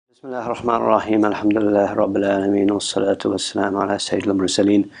بسم الله الرحمن الرحيم الحمد لله رب العالمين والصلاة والسلام على سيد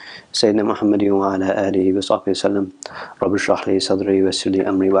المرسلين سيدنا محمد وعلى آله وصحبه وسلم رب اشرح لي صدري ويسر لي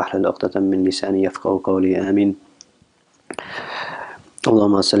أمري واحلل عقدة من لساني يفقهوا قولي آمين.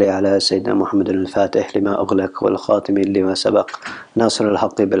 اللهم صل على سيدنا محمد الفاتح لما أغلق والخاتم لما سبق ناصر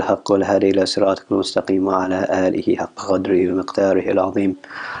الحق بالحق والهادي إلى صراطك المستقيم وعلى آله حق قدره ومقداره العظيم.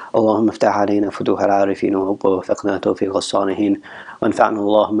 اللهم افتح علينا فتوح العارفين ووفقنا توفيق الصالحين وانفعنا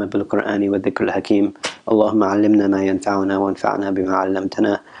اللهم بالقرآن والذكر الحكيم. اللهم علمنا ما ينفعنا وانفعنا بما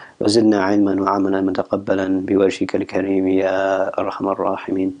علمتنا وزدنا علما وعملا متقبلا بوجهك الكريم يا أرحم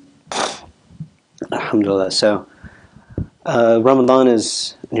الراحمين. Alhamdulillah. So Ramadan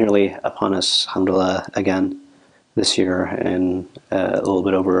is nearly upon us, alhamdulillah, again this year in a little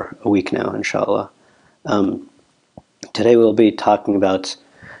bit over a week now, inshallah. Today we'll be talking about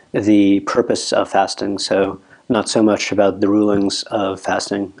the purpose of fasting, so not so much about the rulings of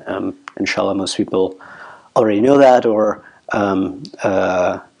fasting. Inshallah, most people already know that or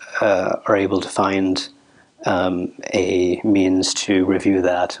are able to find a means to review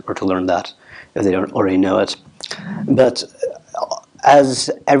that or to learn that if they don't already know it. But as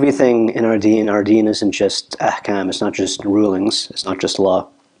everything in our deen isn't just ahkam, it's not just rulings, it's not just law.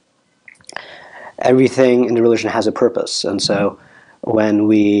 Everything in the religion has a purpose, and so when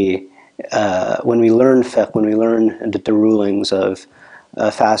we learn fiqh, when we learn the rulings of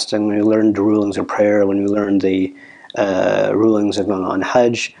fasting, when we learn the rulings of prayer, when we learn the rulings of going on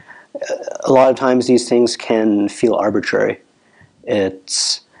Hajj, a lot of times these things can feel arbitrary.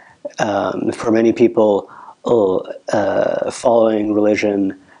 It's for many people, following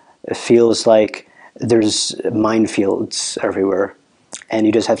religion feels like there's minefields everywhere, and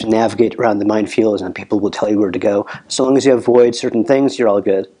you just have to navigate around the minefields, and people will tell you where to go. So long as you avoid certain things, you're all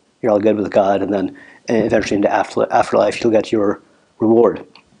good. You're all good with God, and then eventually into afterlife, you'll get your reward.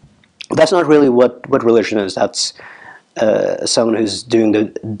 But that's not really what religion is. That's someone who's doing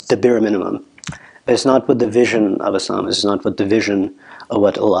the bare minimum. But it's not what the vision of Islam is. It's not what the vision of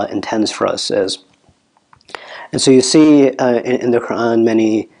what Allah intends for us is. And so you see in the Quran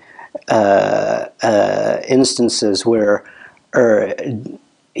many instances where,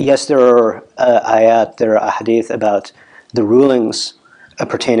 yes, there are ayat, there are ahadith about the rulings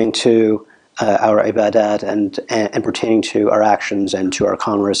pertaining to our ibadat and pertaining to our actions and to our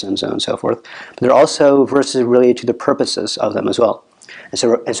commerce and so on and so forth. But there are also verses related to the purposes of them as well. And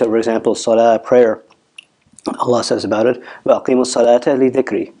so for example, salah, prayer, Allah says about it, وَأَقِيمُوا الصَّلَاةَ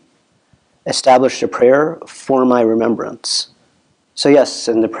لِذِكْرِي. Establish a prayer for my remembrance. So yes,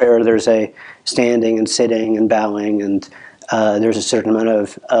 in the prayer there's a standing and sitting and bowing, and there's a certain amount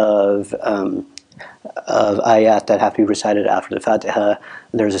of ayat that have to be recited after the Fatiha.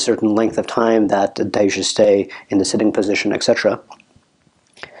 There's a certain length of time that they should stay in the sitting position, etc.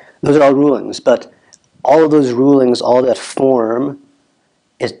 Those are all rulings, but all of those rulings, all that form,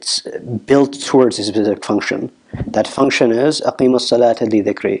 it's built towards a specific function. That function is أَقِيمُوا الصَّلَاةَ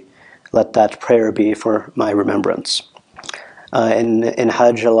لِذِكْرِي. Let that prayer be for my remembrance. In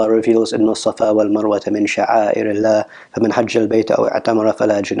Hajj, Allah reveals, إِنَّ الصَّفَا وَالْمَرْوَةَ مِنْ شَعَائِرِ اللَّهِ فَمَنْ حَجَّ الْبَيْتَ أَوْ اعْتَمَرَ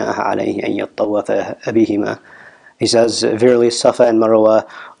فَلَا جُنَاحَ عَلَيْهِ أَنْ يَطَّوَّفَ بِهِمَا. He says, verily Safa and Marwa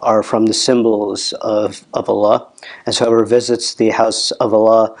are from the symbols of Allah, and so whoever visits the house of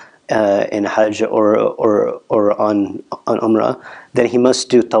Allah in Hajj or on Umrah, then he must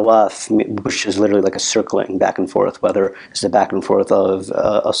do tawaf, which is literally like a circling back and forth, whether it's the back and forth of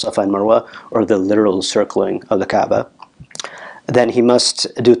Safa and Marwa or the literal circling of the Kaaba. Then he must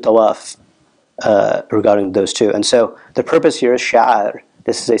do tawaf regarding those two. And so the purpose here is sha'ar.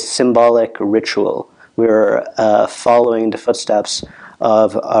 This is a symbolic ritual. We're following the footsteps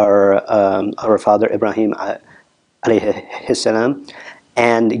of our father Ibrahim alayhi salam,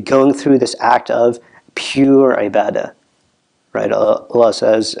 and going through this act of pure ibadah. Right? Allah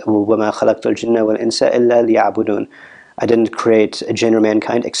says, وَمَا خَلَقْتُ الْجِنَّ وَالْإِنسَ إِلَّا لِيَعْبُدُونَ. I didn't create a jinn or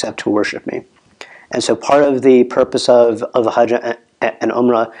mankind except to worship me. And so part of the purpose of Hajj and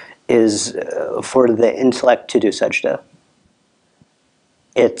Umrah is for the intellect to do sajda.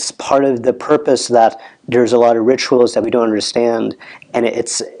 It's part of the purpose that there's a lot of rituals that we don't understand, and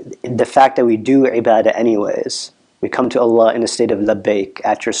it's the fact that we do ibadah anyways. We come to Allah in a state of labbaik,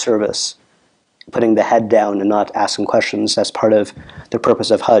 at your service, putting the head down and not asking questions. That's part of the purpose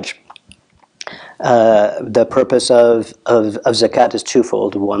of Hajj. The purpose of zakat is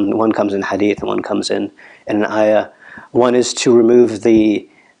twofold. One comes in hadith and one comes in an ayah. One is to remove the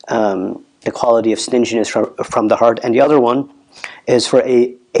quality of stinginess from the heart, and the other one is for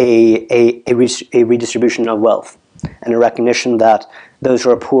a redistribution of wealth and a recognition that those who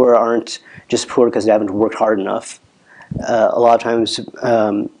are poor aren't just poor because they haven't worked hard enough. A lot of times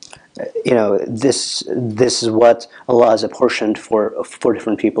this is what Allah has apportioned for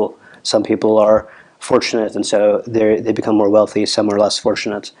different people. Some people are fortunate, and so they become more wealthy. Some are less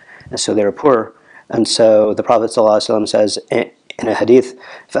fortunate, and so they're poor. And so the Prophet ﷺ says in a hadith,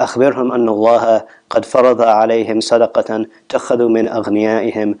 فَأَخْبِرْهُمْ أَنَّ اللَّهَ قَدْ فَرَضَ عَلَيْهِمْ صَدَقَةً تَأْخُذُ مِنْ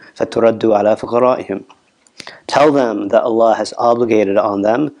أَغْنِيَائِهِمْ فَتُرَدُّ عَلَى فُقَرَائِهِمْ. Tell them that Allah has obligated on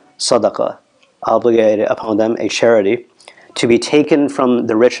them sadaqah, obligated upon them a charity, to be taken from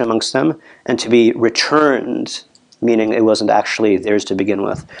the rich amongst them and to be returned, meaning it wasn't actually theirs to begin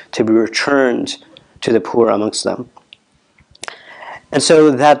with, to be returned to the poor amongst them. And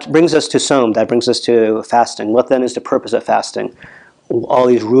so that brings us to Sawm, that brings us to fasting. What then is the purpose of fasting? All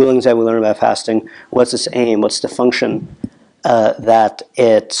these rulings that we learn about fasting, what's its aim, what's the function that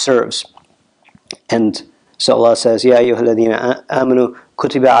it serves? And so Allah says, يَا أَيُّهَا الَّذِينَ آمَنُوا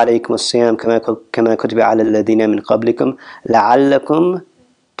كُتِبَ عَلَيْكُمُ الصِّيَامُ كَمَا كُتِبَ عَلَى الَّذِينَ مِنْ قَبْلِكُمْ لَعَلَّكُمْ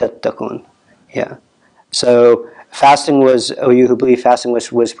تَتَّقُونَ. Yeah. So fasting was, oh, you who believe, fasting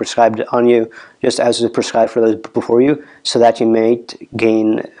was prescribed on you, just as it was prescribed for those before you, so that you may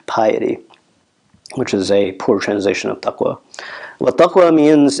gain piety, which is a poor translation of taqwa. What taqwa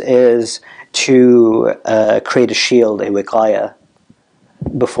means is to create a shield, a wiqaya,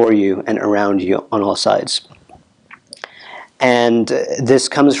 before you and around you on all sides. And this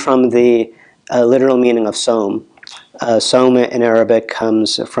comes from the literal meaning of Sawm. Sawm in Arabic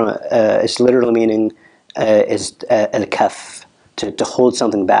comes from, its literal meaning is al-kaf, to hold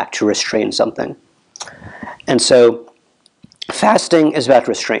something back, to restrain something. And so fasting is about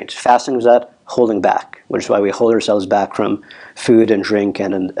restraint. Fasting is about holding back, which is why we hold ourselves back from food and drink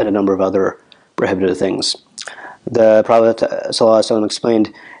and a number of other prohibited things. The Prophet ﷺ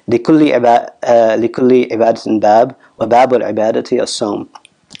explained, لِكُلِّ عِبَادَةٍ بَابٍ وَبَابُ الْعِبَادَةِ الصَّوْمُ.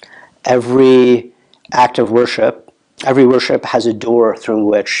 Every act of worship, every worship has a door through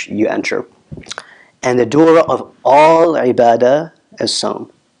which you enter. And the door of all ibadah is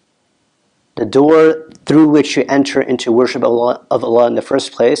Sawm. The door through which you enter into worship of Allah in the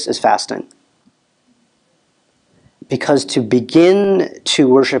first place is fasting. Because to begin to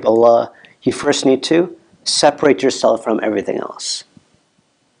worship Allah, you first need to separate yourself from everything else.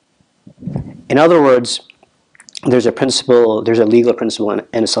 In other words, there's a legal principle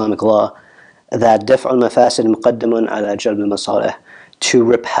in Islamic law that دَفْعُ الْمَفَاسِدِ مُقَدَّمٌ عَلَى جَلْبِ الْمَصَالِحِ. To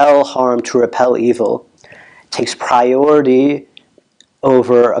repel harm, to repel evil, takes priority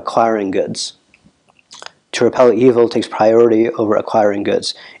over acquiring goods. To repel evil takes priority over acquiring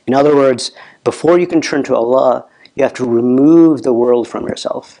goods. In other words, before you can turn to Allah, you have to remove the world from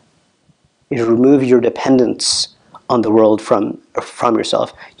yourself. You remove your dependence on the world from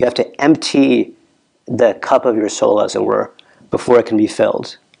yourself. You have to empty the cup of your soul, as it were, before it can be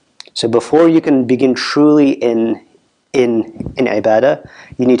filled. So before you can begin truly in ibadah,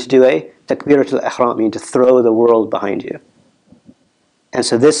 you need to do a takbiratul ihram. You need to throw the world behind you. And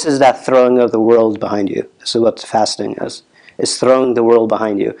so this is that throwing of the world behind you. This is what fasting is. It's throwing the world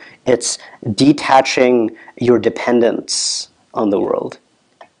behind you. It's detaching your dependence on the world.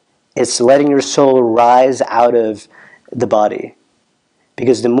 It's letting your soul rise out of the body.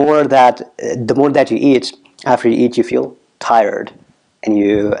 Because the more that you eat, after you eat, you feel tired, and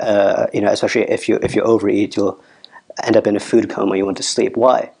you especially if you overeat, you'll end up in a food coma. You want to sleep.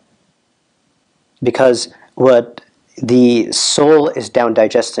 Why? Because what the soul is down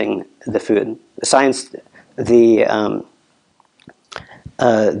digesting the food. The science,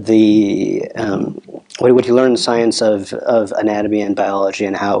 what you learn in science of anatomy and biology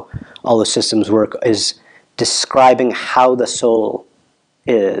and how all the systems work is describing how the soul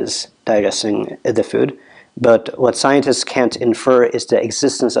is digesting the food. But what scientists can't infer is the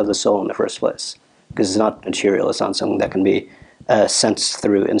existence of the soul in the first place, because it's not material. It's not something that can be sensed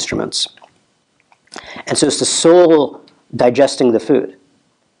through instruments. And so it's the soul digesting the food.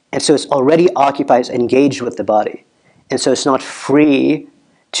 And so it's already occupied, engaged with the body. And so it's not free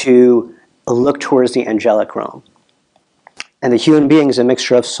to look towards the angelic realm. And the human being is a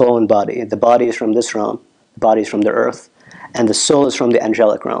mixture of soul and body. The body is from this realm, the body is from the earth, and the soul is from the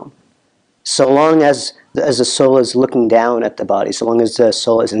angelic realm. So long as the soul is looking down at the body, so long as the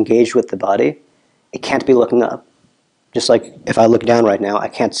soul is engaged with the body, it can't be looking up. Just like if I look down right now, I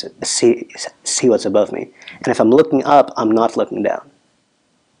can't see what's above me. And if I'm looking up, I'm not looking down.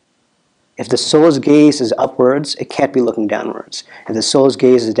 If the soul's gaze is upwards, it can't be looking downwards. If the soul's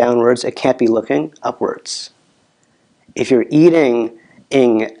gaze is downwards, it can't be looking upwards. If you're eating,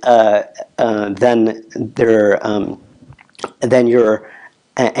 then you're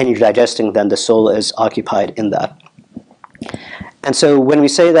digesting, then the soul is occupied in that. And so when we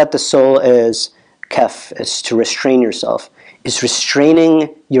say that the soul is kaf, is to restrain yourself, is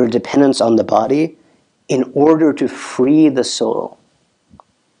restraining your dependence on the body in order to free the soul.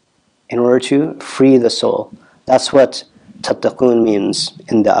 In order to free the soul. That's what tattaqun means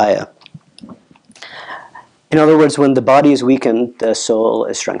in the ayah. In other words, when the body is weakened, the soul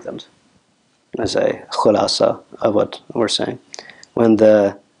is strengthened. As a khulasa of what we're saying. When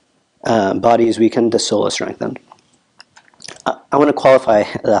the body is weakened, the soul is strengthened. I want to qualify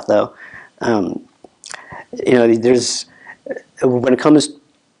that though. There's, when it comes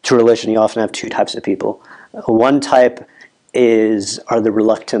to religion, you often have two types of people. One type are the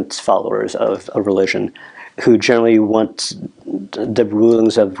reluctant followers of religion, who generally want the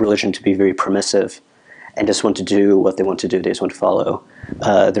rulings of religion to be very permissive and just want to do what they want to do. They just want to follow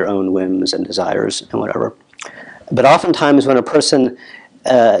their own whims and desires and whatever. But oftentimes when a person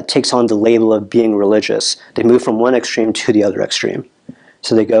takes on the label of being religious, they move from one extreme to the other extreme.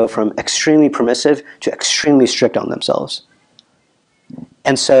 So they go from extremely permissive to extremely strict on themselves.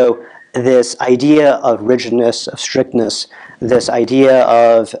 And so this idea of rigidness, of strictness, this idea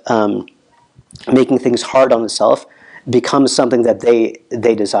of making things hard on itself becomes something that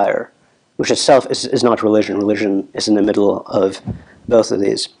they desire, which itself is not religion. Religion is in the middle of both of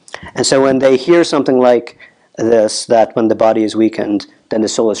these. And so when they hear something like this, that when the body is weakened, then the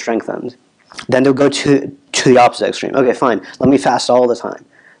soul is strengthened, then they'll go to the opposite extreme. Okay, fine, let me fast all the time.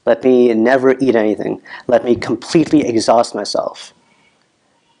 Let me never eat anything. Let me completely exhaust myself.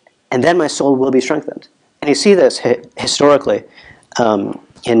 And then my soul will be strengthened. And you see this historically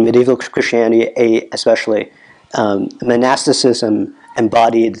in medieval Christianity, especially. Monasticism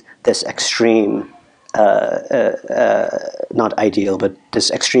embodied this extreme, not ideal, but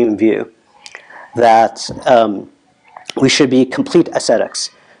this extreme view that we should be complete ascetics.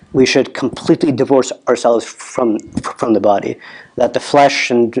 We should completely divorce ourselves from the body. That the flesh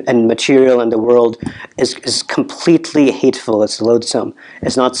and material and the world is completely hateful. It's loathsome.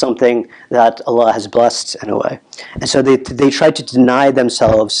 It's not something that Allah has blessed in a way. And so they tried to deny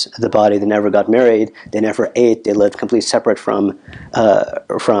themselves the body. They never got married. They never ate. They lived completely separate from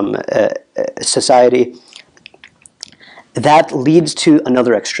society. That leads to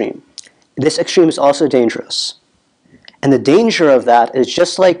another extreme. This extreme is also dangerous. And the danger of that is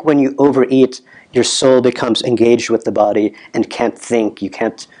just like when you overeat, your soul becomes engaged with the body and can't think, you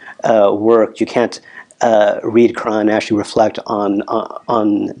can't work, you can't read Quran, actually reflect on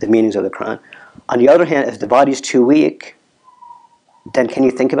the meanings of the Quran. On the other hand, if the body is too weak, then can you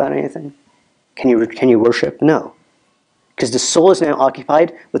think about anything? Can you worship? No. Because the soul is now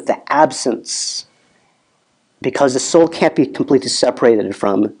occupied with the absence. Because the soul can't be completely separated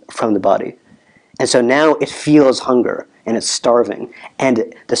from the body. And so now it feels hunger, and it's starving.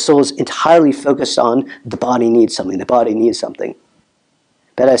 And the soul is entirely focused on the body needs something, the body needs something.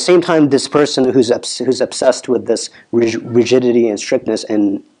 But at the same time, this person who's obsessed with this rigidity and strictness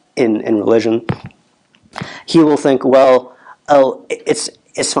in religion, he will think, well, oh, it's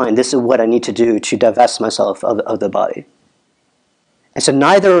fine, this is what I need to do to divest myself of the body. And so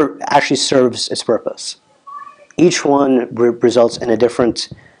neither actually serves its purpose. Each one results in a different...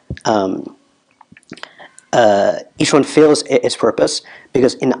 each one fails its purpose,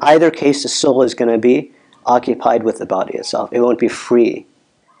 because in either case the soul is going to be occupied with the body itself. It won't be free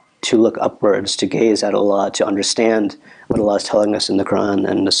to look upwards, to gaze at Allah, to understand what Allah is telling us in the Quran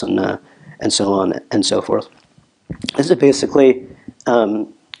and the Sunnah, and so on and so forth. This is basically, a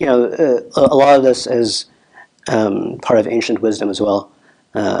lot of this is part of ancient wisdom as well.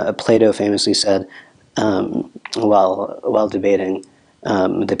 Plato famously said, while debating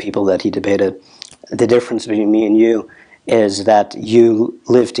the people that he debated, the difference between me and you is that you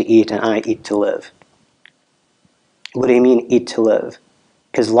live to eat and I eat to live. What do you mean, eat to live?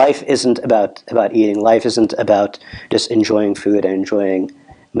 Because life isn't about eating. Life isn't about just enjoying food and enjoying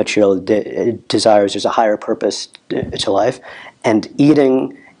material desires. There's a higher purpose to life. And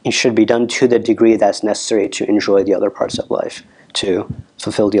eating should be done to the degree that's necessary to enjoy the other parts of life, to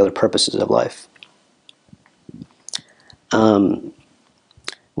fulfill the other purposes of life.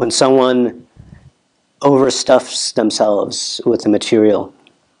 When someone overstuffs themselves with the material,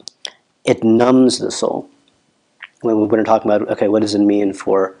 it numbs the soul. When we're talking about, okay, what does it mean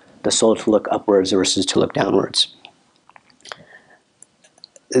for the soul to look upwards versus to look downwards?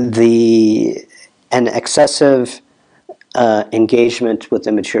 An excessive engagement with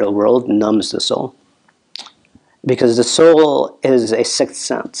the material world numbs the soul. Because the soul is a sixth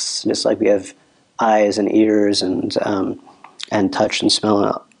sense, just like we have eyes and ears and touch and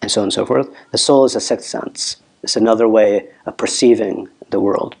smell and so on and so forth. The soul is a sixth sense. It's another way of perceiving the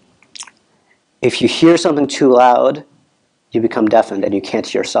world. If you hear something too loud, you become deafened and you can't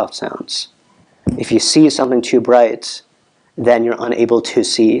hear soft sounds. If you see something too bright, then you're unable to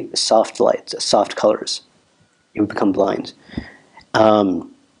see soft lights, soft colors. You become blind.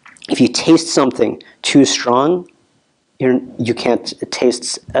 If you taste something too strong, you can't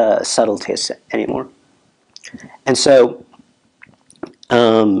taste subtle tastes anymore. And so,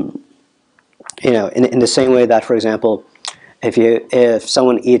 in the same way that, for example, if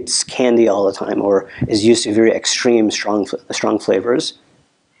someone eats candy all the time or is used to very extreme strong flavors,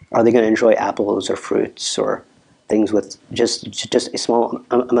 are they going to enjoy apples or fruits or things with just a small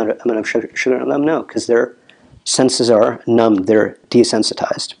amount of sugar in them? No, because their senses are numbed, they're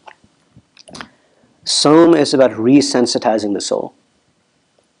desensitized. Sawm is about resensitizing the soul,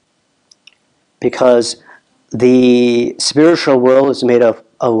 because the spiritual world is made of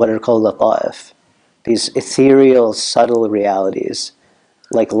what are called lata'if, these ethereal, subtle realities,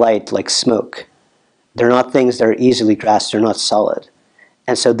 like light, like smoke. They're not things that are easily grasped, they're not solid.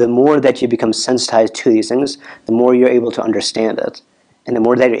 And so the more that you become sensitized to these things, the more you're able to understand it. And the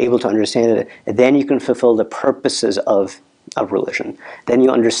more that you're able to understand it, then you can fulfill the purposes of religion. Then you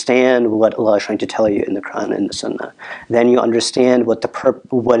understand what Allah is trying to tell you in the Quran and the Sunnah. Then you understand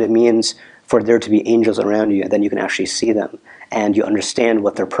what it means for there to be angels around you, and then you can actually see them. And you understand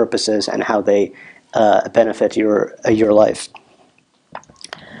what their purpose is and how they benefit your life.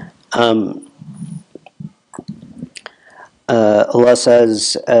 Allah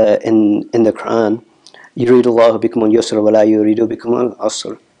says in the Quran, يُرِيدُ اللَّهُ بِكُمُ الْيُسْرَ وَلَا يُرِيدُ بِكُمُ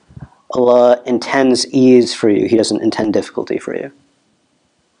الْعُسْرَ. Allah intends ease for you. He doesn't intend difficulty for you.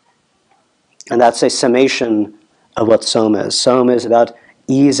 And that's a summation of what Sawm is. Sawm is about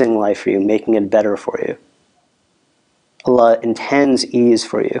easing life for you, making it better for you. Allah intends ease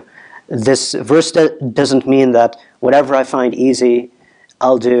for you. This verse doesn't mean that whatever I find easy,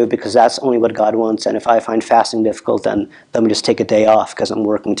 I'll do because that's only what God wants. And if I find fasting difficult, then let me just take a day off because I'm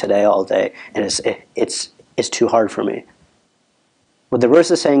working today all day and it's too hard for me. What the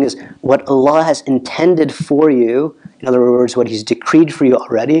verse is saying is what Allah has intended for you, in other words, what He's decreed for you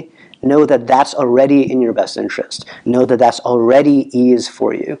already, know that that's already in your best interest. Know that that's already ease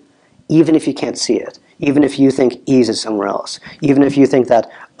for you, even if you can't see it. Even if you think ease is somewhere else. Even if you think that,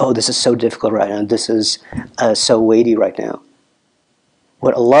 oh, this is so difficult right now, this is so weighty right now.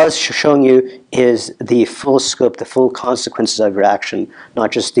 What Allah is showing you is the full scope, the full consequences of your action,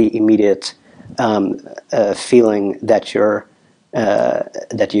 not just the immediate feeling that you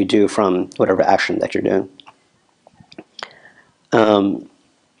do from whatever action that you're doing.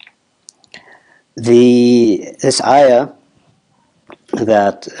 This ayah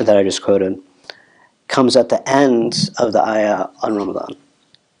that I just quoted comes at the end of the ayah on Ramadan,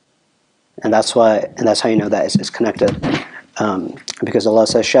 and that's how you know that it's connected, because Allah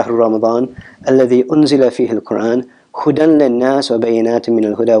says, "Shahr Ramadan, alladhi unzila fihi al-Quran, hudan lin-nas wa bayinatin min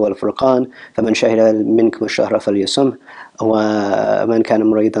al-huda wal-furqan, faman shahida minkum ash-shahra falyasum, wa man kana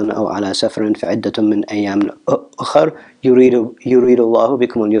maridan aw ala safarin fa'iddatun min ayyamin ukhar, yuridu Allahu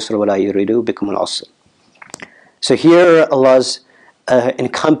bikum al-yusra wa la yuridu bikum al-usra." So here Allah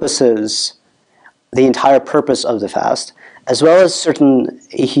encompasses the entire purpose of the fast, as well as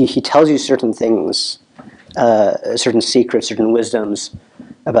He tells you certain things, certain secrets, certain wisdoms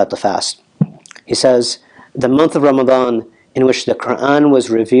about the fast. He says, the month of Ramadan, in which the Quran was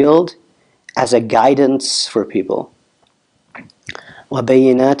revealed as a guidance for people,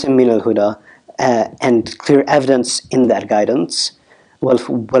 وَبَيِّنَاتٍ مِّنَ الْهُدَى, and clear evidence in that guidance,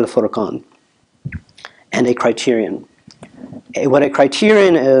 وَالْفُرْقَانِ, and a criterion. What a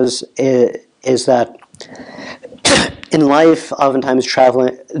criterion is that in life, oftentimes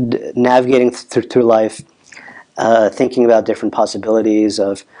navigating through life, thinking about different possibilities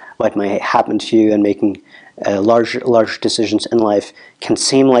of what might happen to you and making large decisions in life can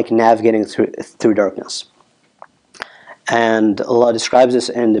seem like navigating through darkness. And Allah describes this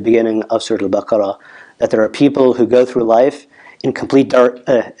in the beginning of Surah Al-Baqarah, that there are people who go through life in complete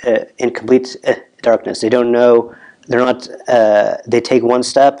darkness. They don't know. They take one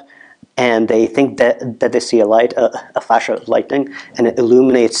step and they think that they see a light, a flash of lightning, and it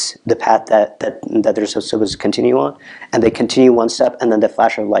illuminates the path that they're supposed to continue on. And they continue one step, and then the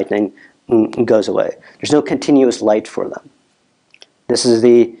flash of lightning goes away. There's no continuous light for them. This is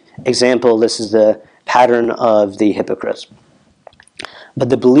the example. This is the pattern of the hypocrites. But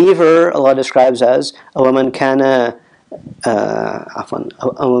the believer, Allah describes as وَمَنْ كَانَ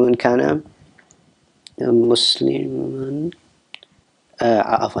مسلما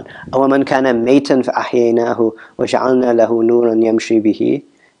ومن كان ميتا فأحييناه وجعلنا له نورا يمشي به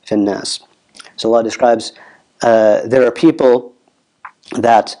في الناس. So Allah describes there are people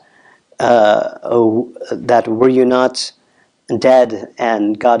that were you not dead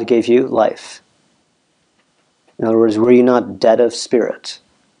and God gave you life. In other words, were you not dead of spirit?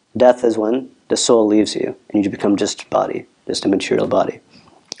 Death is when the soul leaves you and you become just body, just a material body.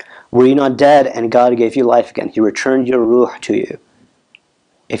 Were you not dead and God gave you life again? He returned your ruh to you.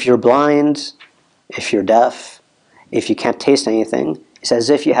 If you're blind, if you're deaf, if you can't taste anything, it's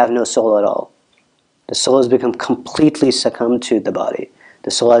as if you have no soul at all. The soul has become completely succumbed to the body.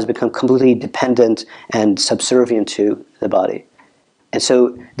 The soul has become completely dependent and subservient to the body. And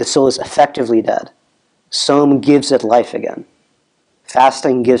so the soul is effectively dead. Sawm gives it life again.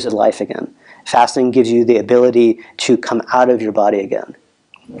 Fasting gives it life again. Fasting gives you the ability to come out of your body again.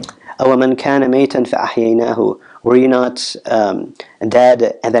 أَوَمَنْ كَانَ مَيْتًا فَأَحْيَيْنَاهُ. Were you not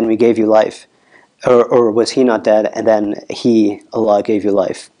dead and then we gave you life? Or was he not dead and then Allah gave you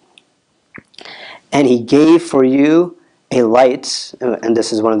life? And he gave for you a light, and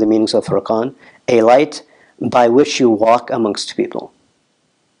this is one of the meanings of Furqan, a light by which you walk amongst people.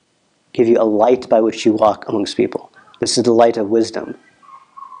 Give you a light by which you walk amongst people. This is the light of wisdom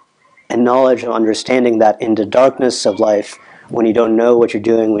and knowledge of understanding that in the darkness of life, when you don't know what you're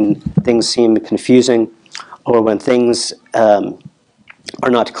doing, when things seem confusing, or when things are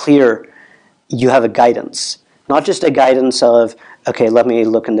not clear, you have a guidance. Not just a guidance of, okay, let me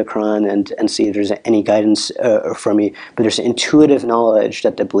look in the Quran and see if there's any guidance for me, but there's intuitive knowledge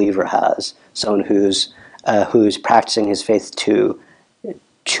that the believer has, someone who's practicing his faith to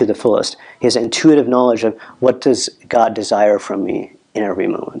the fullest. He has intuitive knowledge of what does God desire from me in every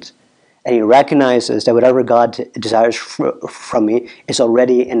moment. And he recognizes that whatever God desires from me is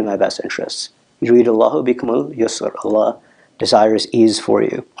already in my best interests. Yuridullahu bikumul yusr. Allah desires ease for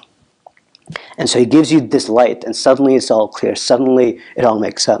you. And so he gives you this light, and suddenly it's all clear. Suddenly it all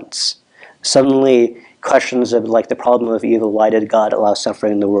makes sense. Suddenly questions of like the problem of evil, why did God allow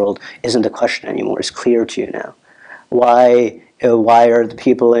suffering in the world, isn't a question anymore. It's clear to you now. Why are the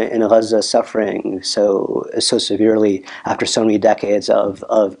people in Gaza suffering so severely after so many decades of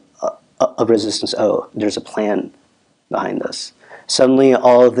resistance? Oh, there's a plan behind this. Suddenly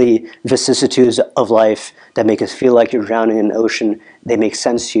all of the vicissitudes of life that make us feel like you're drowning in an ocean, they make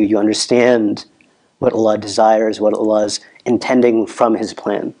sense to you. You understand what Allah desires, what Allah is intending from His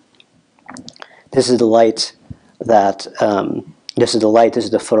plan. This is the light that, this is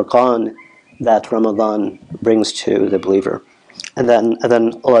the Furqan that Ramadan brings to the believer. And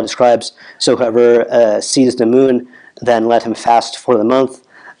then Allah describes, so whoever sees the moon, then let him fast for the month.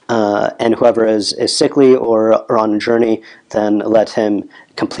 And whoever is sickly or on a journey, then let him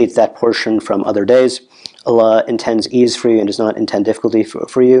complete that portion from other days. Allah intends ease for you and does not intend difficulty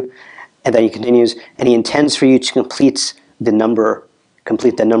for you. And then he continues, and he intends for you to complete the number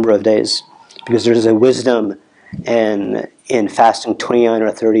of days. Because there's a wisdom in fasting 29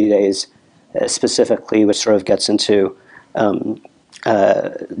 or 30 days specifically, which sort of gets into the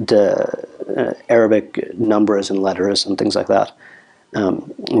Arabic numbers and letters and things like that.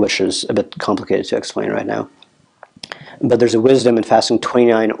 Which is a bit complicated to explain right now. But there's a wisdom in fasting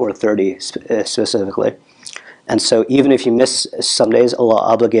 29 or 30 specifically. And so even if you miss some days,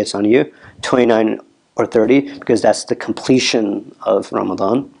 Allah obligates on you 29 or 30, because that's the completion of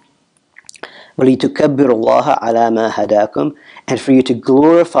Ramadan. وَلِتُكَبِّرُ اللَّهَ عَلَى مَا هَدَاكُمْ. And for you to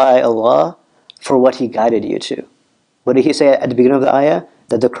glorify Allah for what He guided you to. What did He say at the beginning of the ayah?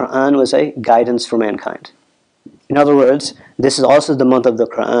 That the Quran was a guidance for mankind. In other words, this is also the month of the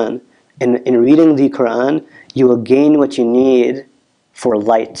Quran. In reading the Quran, you will gain what you need for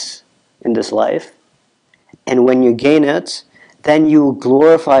light in this life. And when you gain it, then you will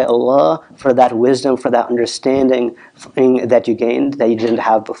glorify Allah for that wisdom, for that understanding that you gained that you didn't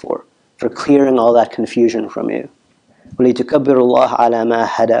have before, for clearing all that confusion from you. وَلِتُكَبِّرُ اللَّهَ عَلَى مَا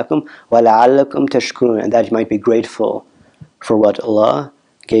هَدَاكُمْ وَلَعَلَّكُمْ تَشْكُرُونَ. And that you might be grateful for what Allah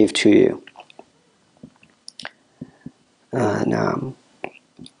gave to you. Now,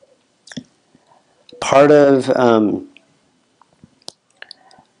 part of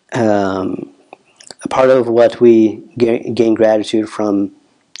what we gain gratitude from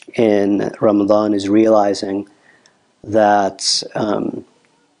in Ramadan is realizing that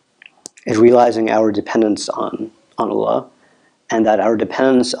our dependence on Allah, and that our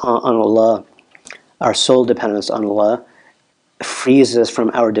dependence on Allah, our sole dependence on Allah, frees us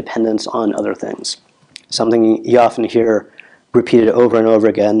from our dependence on other things. Something you often hear repeated over and over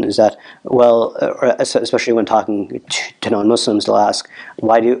again is that, well, especially when talking to non-Muslims, they'll ask,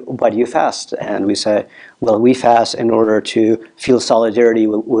 why do you fast? And we say, well, we fast in order to feel solidarity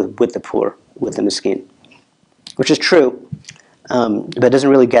with the poor, with the miskin, which is true, but it doesn't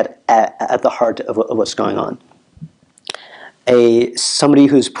really get at the heart of what's going on. Somebody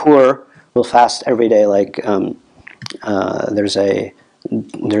who's poor will fast every day. Like there's a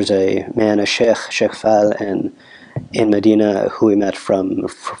man, a Sheikh Fal in Medina who we met from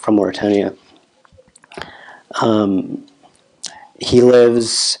Mauritania. He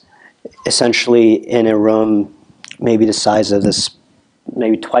lives essentially in a room maybe the size of this,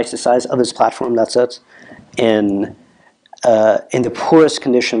 maybe twice the size of this platform. That's it. In the poorest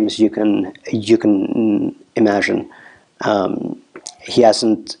conditions you can imagine. He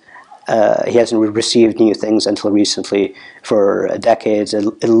hasn't received new things until recently for decades.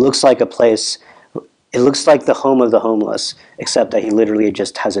 It looks like a place. It looks like the home of the homeless, except that he literally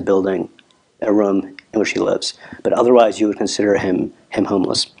just has a building, a room in which he lives. But otherwise, you would consider him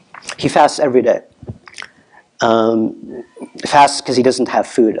homeless. He fasts every day. Fasts because he doesn't have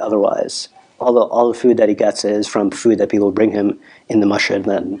food otherwise. All the food that he gets is from food that people bring him in the masjid.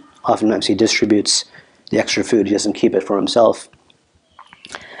 Then oftentimes he distributes the extra food. He doesn't keep it for himself.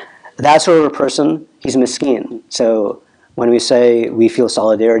 That sort of a person, he's miskeen. So when we say we feel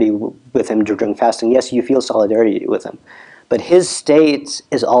solidarity with him during fasting, yes, you feel solidarity with him. But his state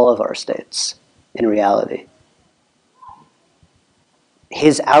is all of our states in reality.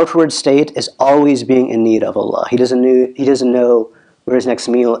 His outward state is always being in need of Allah. He doesn't know where his next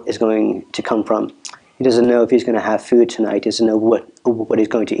meal is going to come from. He doesn't know if he's going to have food tonight. He doesn't know what he's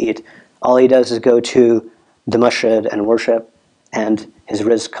going to eat. All he does is go to the masjid and worship, and his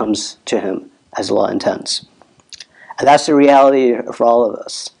rizq comes to him as Allah intends. And that's the reality for all of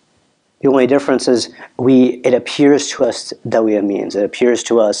us. The only difference is it appears to us that we have means. It appears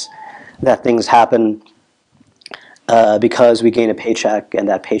to us that things happen because we gain a paycheck, and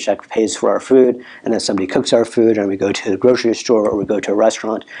that paycheck pays for our food, and then somebody cooks our food, and we go to the grocery store or we go to a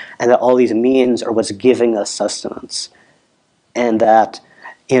restaurant, and that all these means are what's giving us sustenance. And that,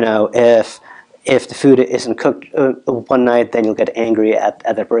 if the food isn't cooked one night, then you'll get angry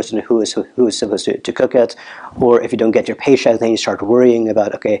at the person who is supposed to cook it. Or if you don't get your paycheck, then you start worrying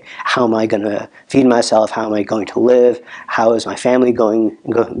about, okay, how am I going to feed myself? How am I going to live? How is my family going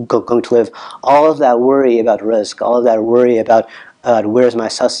to live? All of that worry about rizq, all of that worry about where's my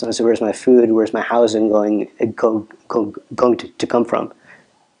sustenance, where's my food, where's my housing going to come from?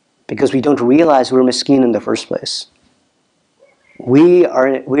 Because we don't realize we're miskeen in the first place. We are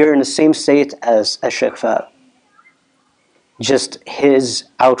in the same state as Shaykh Fahd. Just his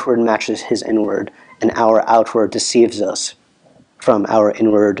outward matches his inward, and our outward deceives us from our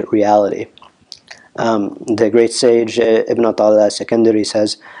inward reality. The great sage Ibn Atala Secondary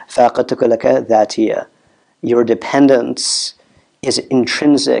says, فَاقَتُكَ لَكَ ذَاتِيَ. Your dependence is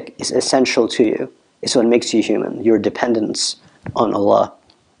intrinsic, is essential to you. It's what makes you human, your dependence on Allah.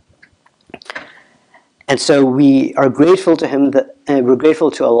 And so we are grateful to him, we're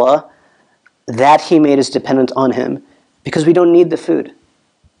grateful to Allah that he made us dependent on him, because we don't need the food.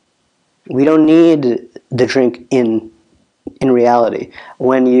 We don't need the drink in reality.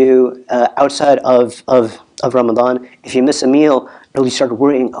 When you, outside of Ramadan, if you miss a meal, you start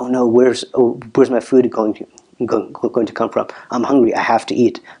worrying, oh no, where's my food going to come from? I'm hungry, I have to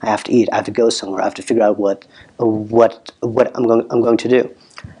eat, I have to go somewhere, I have to figure out what I'm going to do.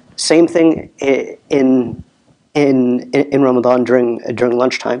 Same thing in Ramadan during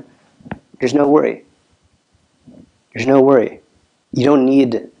lunchtime. There's no worry. There's no worry. You don't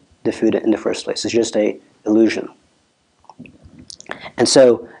need the food in the first place. It's just an illusion. And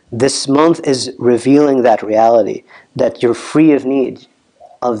so this month is revealing that reality, that you're free of need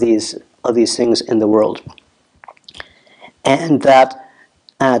of these things in the world, and that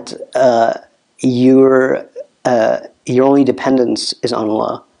your only dependence is on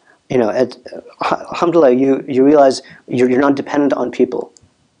Allah. Alhamdulillah, you realize you're not dependent on people.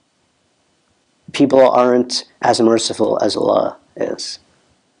 People aren't as merciful as Allah is.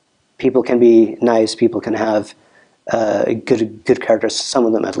 People can be nice, people can have good characters, some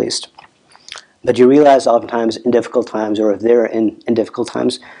of them at least. But you realize oftentimes in difficult times, or if they're in difficult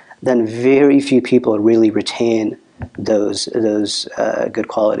times, then very few people really retain those good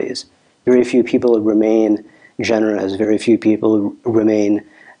qualities. Very few people remain generous, very few people remain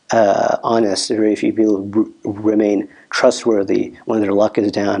honest, very few people remain trustworthy when their luck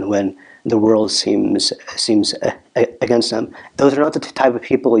is down, when the world seems against them. Those are not the type of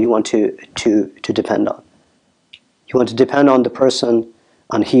people you want to depend on. You want to depend on the person,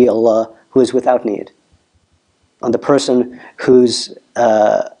 on He, Allah, who is without need, on the person whose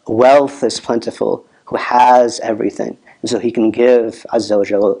wealth is plentiful, who has everything, and so he can give Azza wa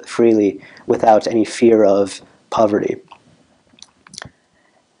Jal freely without any fear of poverty.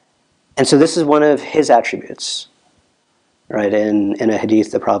 And so this is one of his attributes, right? In a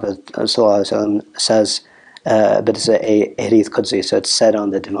hadith, the Prophet ﷺ says, but it's a hadith Qudsi, so it's said on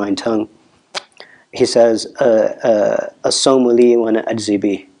the divine tongue. He says, "As-sawmu li wa ana ajzi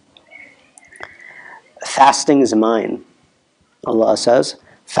bih, fasting is mine. Allah says,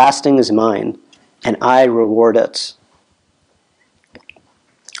 fasting is mine, and I reward it.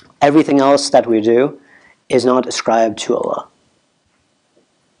 Everything else that we do is not ascribed to Allah.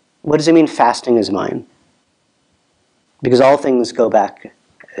 What does it mean, fasting is mine? Because all things go back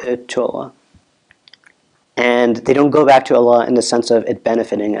to Allah. And they don't go back to Allah in the sense of it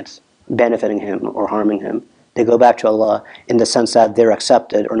benefiting Him or harming Him. They go back to Allah in the sense that they're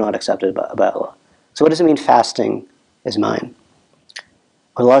accepted or not accepted by Allah. So what does it mean, fasting is mine?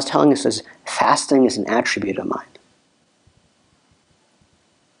 What Allah is telling us is fasting is an attribute of mine.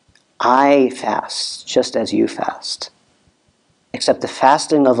 I fast just as you fast. Except the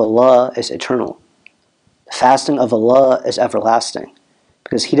fasting of Allah is eternal. The fasting of Allah is everlasting.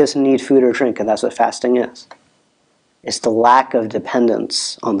 Because He doesn't need food or drink, and that's what fasting is. It's the lack of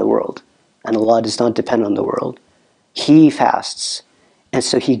dependence on the world. And Allah does not depend on the world. He fasts. And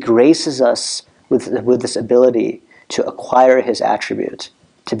so He graces us with this ability to acquire His attribute,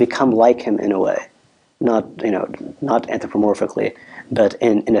 to become like Him in a way. Not anthropomorphically, but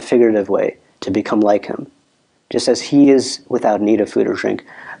in a figurative way, to become like Him. Just as He is without need of food or drink,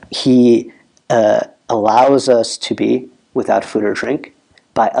 He allows us to be without food or drink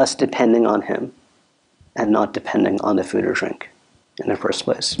by us depending on Him and not depending on the food or drink in the first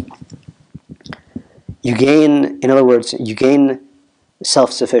place. You gain, in other words, you gain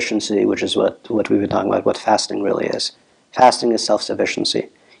self-sufficiency, which is what we've been talking about, what fasting really is. Fasting is self-sufficiency.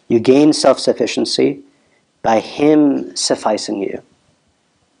 You gain self-sufficiency by Him sufficing you.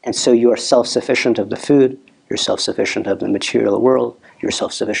 And so you are self-sufficient of the food, you're self-sufficient of the material world, you're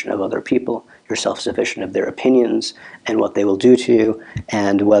self-sufficient of other people, you're self-sufficient of their opinions and what they will do to you,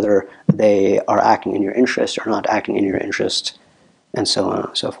 and whether they are acting in your interest or not acting in your interest, and so on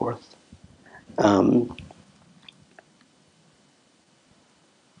and so forth.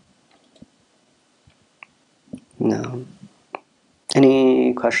 No.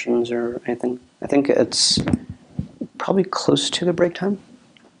 Any questions or anything? I think it's probably close to the break time.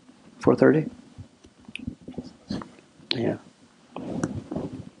 4:30? Yeah.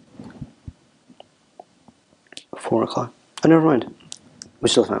 4 o'clock. Oh, never mind. We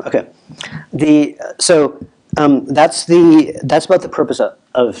still have time. Okay. That's about the purpose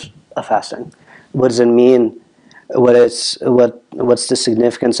of fasting. What does it mean? What's the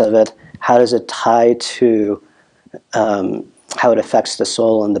significance of it? How does it tie to how it affects the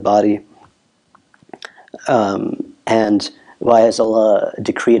soul and the body? And why has Allah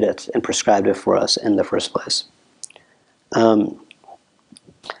decreed it and prescribed it for us in the first place?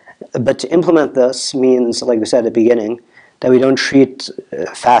 But to implement this means, like we said at the beginning, that we don't treat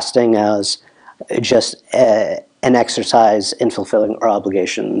fasting as just an exercise in fulfilling our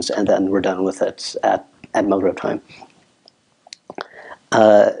obligations and then we're done with it at Maghrib time.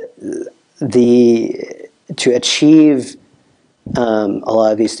 To achieve a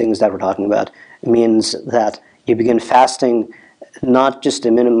lot of these things that we're talking about means that you begin fasting not just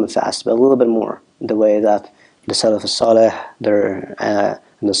a minimum fast, but a little bit more, the way that the Salaf al-Salih and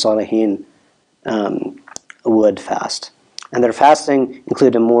the Salihin would fast. And their fasting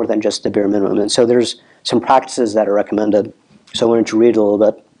included more than just the bare minimum. And so there's some practices that are recommended. So I wanted to read a little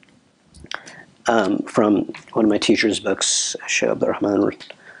bit from one of my teacher's books, Shaykh Abdurrahman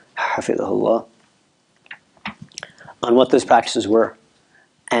Hafidhullah, on what those practices were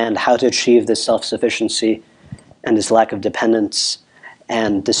and how to achieve this self-sufficiency and this lack of dependence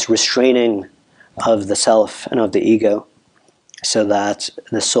and this restraining of the self and of the ego so that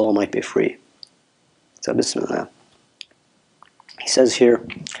the soul might be free. So Bismillah. He says here,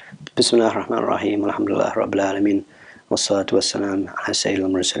 Bismillah ar-Rahman ar-Rahim, alhamdulillah rabbil alameen, wassalatu wassalam ala sayyidil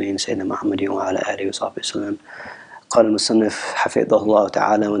mursaleen, sayyidina Muhammadin wa ala alihi wa sahbihi sallam. قال المصنف حفظه الله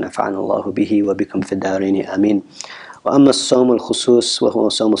تعالى ونفعنا الله به وبكم في الدارين آمين. وأما الصوم الخصوص وهو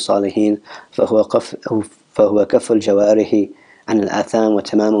صوم الصالحين فهو كف الجوارح عن الآثام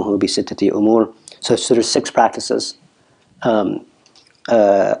وتمامه بستة أمور. So there's 6 practices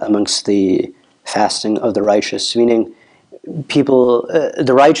amongst the fasting of the righteous, meaning people,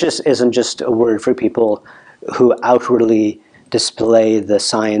 the righteous isn't just a word for people who outwardly display the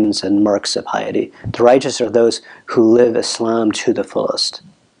signs and marks of piety. The righteous are those who live Islam to the fullest,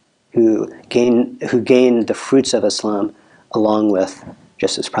 who gain the fruits of Islam along with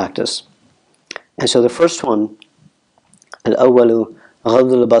just its practice. And so the first one, الأول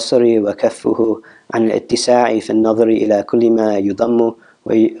غض البصر وكفه عن الاتساع في النظر إلى كل ما يضم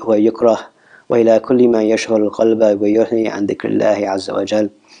ويكره وإلى كل ما يشغل القلب ويلهي عن ذكر الله عز وجل.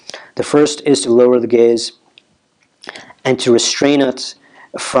 The first is to lower the gaze and to restrain it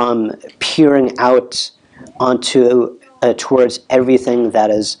from peering out onto towards everything that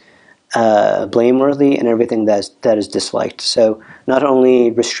is blameworthy and everything that is disliked. So not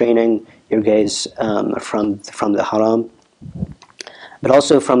only restraining your gaze from the haram, but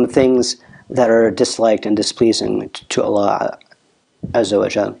also from things that are disliked and displeasing to Allah Azza wa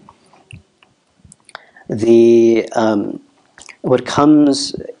Jal. What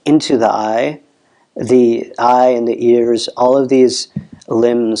comes into the eye and the ears, all of these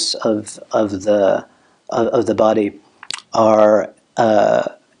limbs of the body are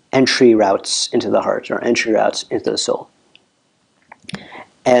entry routes into the heart, or entry routes into the soul.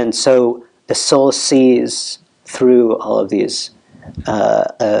 And so the soul sees through all of these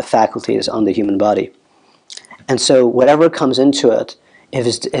faculties on the human body. And so whatever comes into it, if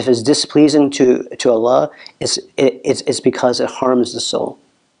it's displeasing to Allah, it's because it harms the soul.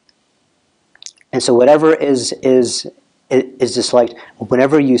 And so whatever is disliked,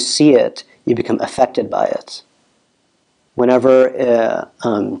 whenever you see it, you become affected by it. Whenever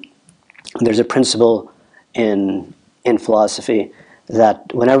there's a principle in philosophy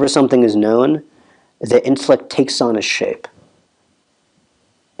that whenever something is known, the intellect takes on a shape.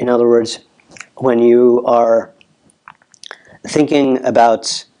 In other words, when you are thinking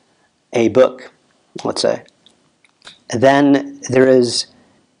about a book, let's say, then there is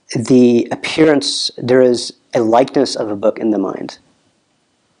the appearance, there is a likeness of a book in the mind.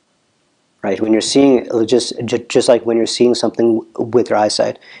 Right? When you're seeing, just like when you're seeing something with your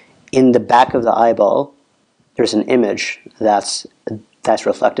eyesight, in the back of the eyeball, there's an image that's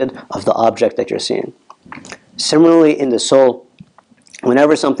reflected of the object that you're seeing. Similarly, in the soul,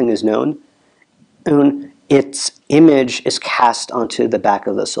 whenever something is known, its image is cast onto the back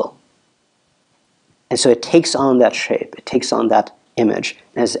of the soul. And so it takes on that shape, it takes on that image,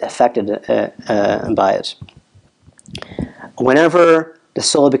 and is affected by it. Whenever the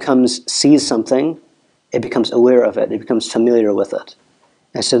soul sees something, it becomes aware of it, it becomes familiar with it.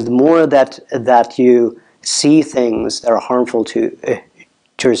 And so the more that you see things that are harmful to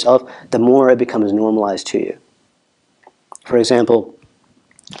yourself, the more it becomes normalized to you. For example,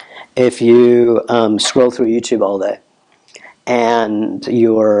 if you scroll through YouTube all day and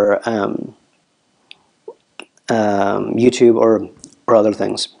your YouTube or other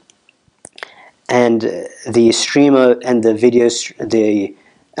things, and the stream and the videos,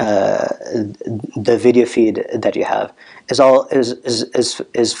 the video feed that you have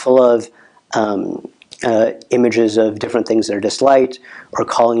is full of images of different things that are disliked, or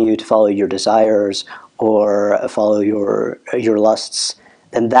calling you to follow your desires or follow your lusts,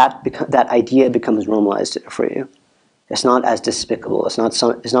 then that idea becomes normalized for you. It's not as despicable. It's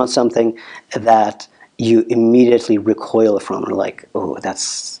not something that you immediately recoil from, or like, oh,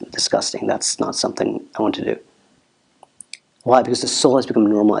 that's disgusting. That's not something I want to do. Why? Because the soul has become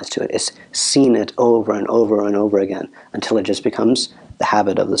normalized to it. It's seen it over and over and over again until it just becomes the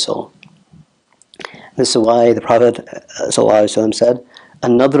habit of the soul. This is why the Prophet ﷺ said,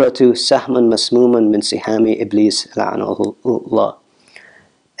 "An-nadratu sahman masmuman min sihami iblis la'anahu Allah."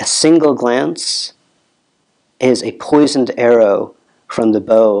 A single glance is a poisoned arrow from the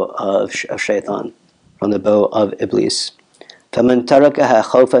bow of shaitan, from the bow of Iblis. فَمَنْ تَرَكَهَا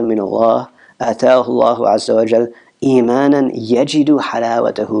خَوْفًا مِنَ اللَّهِ آتَاهُ اللَّهُ عَزَّ وَجَلَّ إِيمَانًا يَجِدُ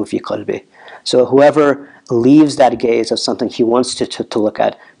حَلَاوَتَهُ فِي قَلْبِهِ. So whoever leaves that gaze of something he wants to look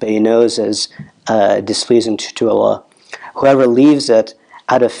at, but he knows is displeasing to Allah, whoever leaves it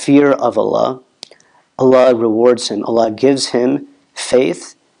out of fear of Allah, Allah rewards him. Allah gives him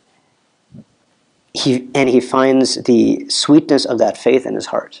faith, and he finds the sweetness of that faith in his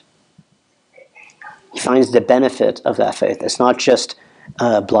heart. He finds the benefit of that faith. It's not just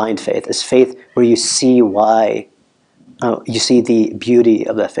blind faith. It's faith where you see why, you see the beauty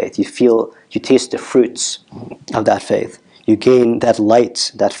of that faith. You taste the fruits of that faith. You gain that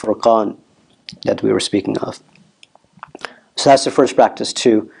light, that furqan that we were speaking of. So that's the first practice,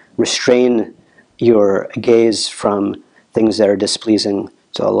 to restrain your gaze from things that are displeasing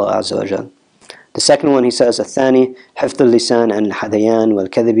to Allah Azza wa Jal. The second one, he says, الثاني حفظ اللسان عن الحذيان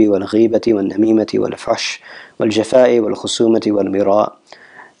والكذب والغيبة والنميمة والفحش والجفاء والخصومة والمراء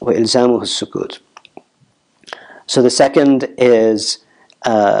وإلزامه السكوت. So the second is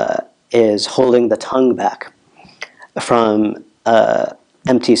holding the tongue back from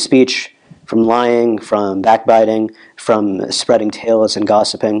empty speech, from lying, from backbiting, from spreading tales and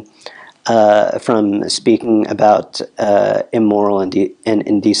gossiping, from speaking about immoral and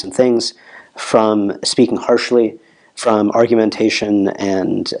indecent things, from speaking harshly, from argumentation,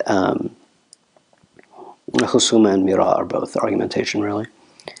 and husuma and mira are both argumentation, really.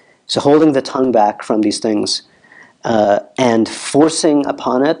 So holding the tongue back from these things and forcing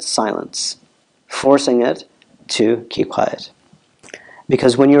upon it silence, forcing it to keep quiet.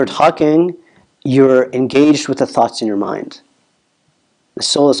 Because when you're talking, you're engaged with the thoughts in your mind. The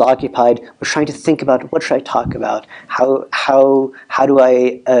soul is occupied with trying to think about, what should I talk about? How do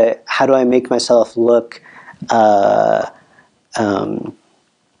I make myself look? How do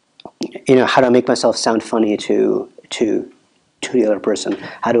I make myself sound funny to the other person?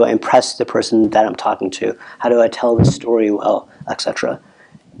 How do I impress the person that I'm talking to? How do I tell the story well, etc.?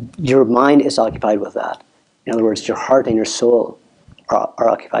 Your mind is occupied with that. In other words, your heart and your soul are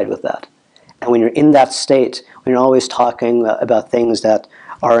occupied with that. And when you're in that state, when you're always talking about things that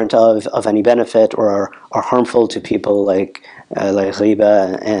aren't of any benefit or are harmful to people, like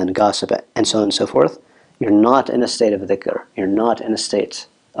ghiba and gossip and so on and so forth, you're not in a state of dhikr. You're not in a state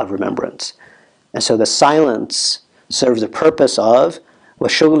of remembrance. And so the silence serves the purpose of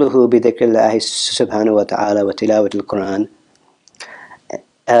وَشُغْلُهُ بِذِكْرِ اللَّهِ سُبْحَانَهُ وَتَعَالَى وَتِلَاوَةِ الْقُرْآنِ.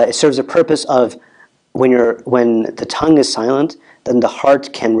 It serves the purpose of when the tongue is silent, then the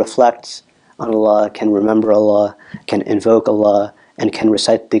heart can reflect on Allah, can remember Allah, can invoke Allah, and can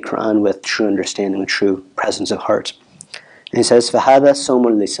recite the Quran with true understanding, true presence of heart. And he says, فَهَذَا صَوْمُ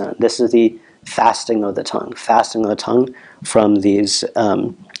اللِّسَانِ. This is the fasting of the tongue from these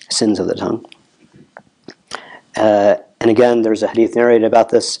sins of the tongue. And again, there's a hadith narrated about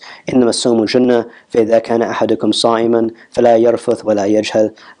this. إنما الصوم جنة فإذا كان أحدكم صائما فلا يرفث ولا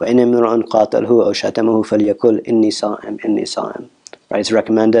يجهل وإن امرؤ قاتله أو شتمه فليقل إني صائم إني صائم. Right? It's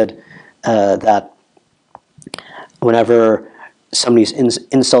recommended that whenever somebody's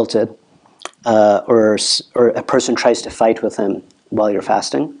insulted or a person tries to fight with him while you're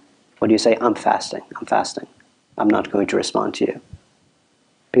fasting, what do you say? I'm fasting. I'm fasting. I'm not going to respond to you.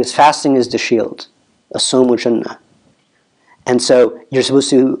 Because fasting is the shield. As-sawmu jannah. And so you're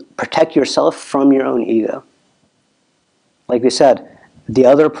supposed to protect yourself from your own ego. Like we said, the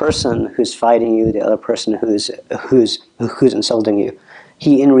other person who's fighting you, the other person who's insulting you,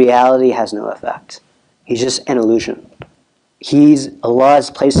 he in reality has no effect. He's just an illusion. Allah has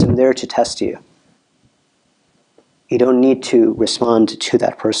placed him there to test you. You don't need to respond to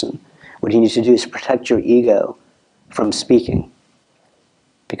that person. What you need to do is protect your ego from speaking,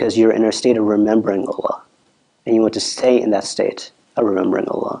 because you're in a state of remembering Allah. And you want to stay in that state of remembering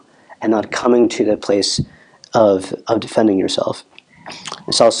Allah and not coming to the place of defending yourself.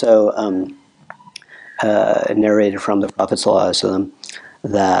 It's also narrated from the Prophet ﷺ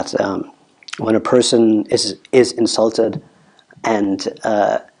that when a person is insulted and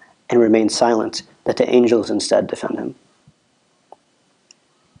remains silent, that the angels instead defend him.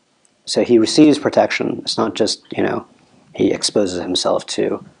 So he receives protection. It's not just, he exposes himself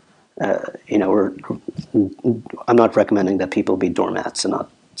to, I'm not recommending that people be doormats and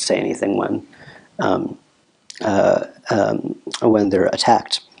not say anything when they're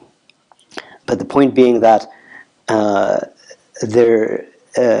attacked. But the point being that there's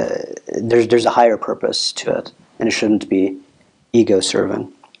a higher purpose to it, and it shouldn't be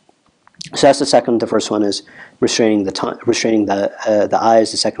ego-serving. So that's the second. The first one is restraining the tongue, restraining the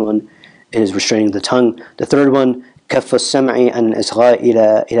eyes. The second one is restraining the tongue. The third one, كف السمع عن الإصغاء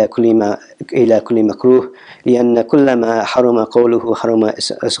إلى كل مكروه لأن كل ما حرم قوله حرم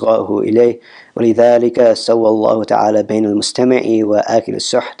إصغاؤه إليه ولذلك سوى الله تعالى بين المستمع وآكل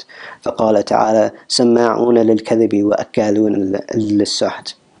السحت فقال تعالى سماعون للكذب وأكالون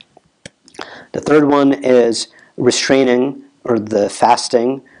للسحت. The third one is restraining, or the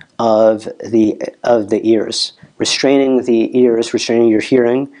fasting of the ears, restraining the ears, restraining your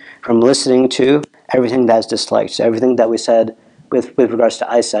hearing from listening to everything that's disliked. So everything that we said with regards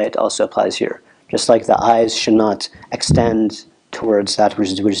to eyesight also applies here. Just like the eyes should not extend towards that which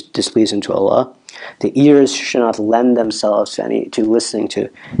is displeasing to Allah, the ears should not lend themselves to listening to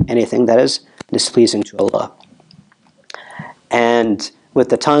anything that is displeasing to Allah. And with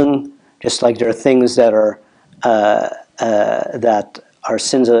the tongue, just like there are things that are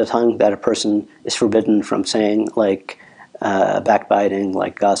sins of the tongue that a person is forbidden from saying, like backbiting,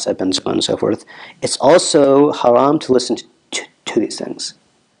 like gossip, and so on and so forth, it's also haram to listen to these things.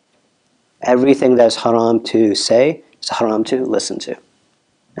 Everything that is haram to say is haram to listen to.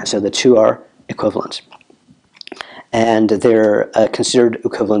 And so the two are equivalent. And they're considered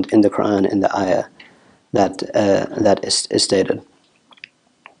equivalent in the Quran, in the ayah that is stated.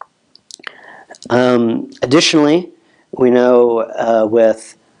 Additionally, we know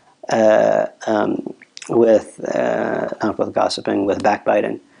not with gossiping, with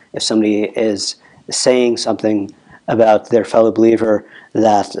backbiting, if somebody is saying something about their fellow believer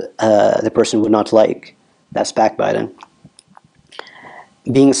that the person would not like, that's backbiting.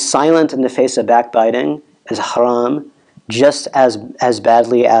 Being silent in the face of backbiting is haram just as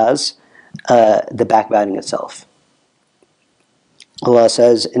badly as the backbiting itself. Allah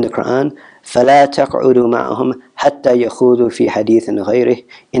says in the Quran, فَلَا تَقْعُدُوا مَعَهُمْ حَتَّى يَخُوضُوا فِي حَدِيثٍ غَيْرِهِ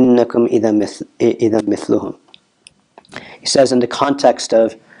إِنَّكُمْ إِذًا مِثْلُهُم. He says in the context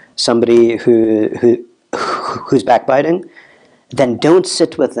of somebody who's backbiting, then don't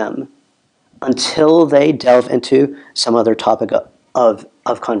sit with them until they delve into some other topic of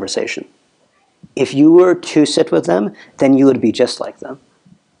conversation. If you were to sit with them, then you would be just like them.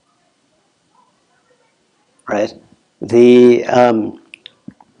 Right? The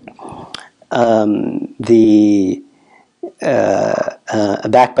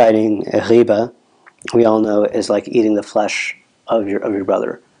backbiting, ghiba, we all know, is like eating the flesh of your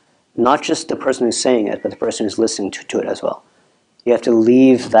brother. Not just the person who's saying it, but the person who's listening to it as well. You have to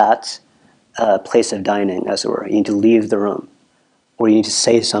leave that place of dining, as it were. You need to leave the room, or you need to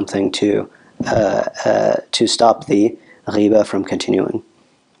say something to stop the ghiba from continuing.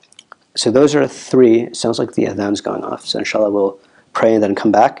 So those are three. It sounds like the adhan's going off. So inshallah we'll pray and then come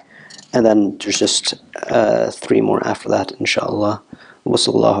back. And then there's just three more after that, inshallah. Wa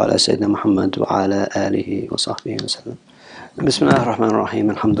sallallahu ala Sayyidina Muhammad wa ala alihi wa sahbihi wa sallam. Bismillah ar-Rahman ar-Rahim.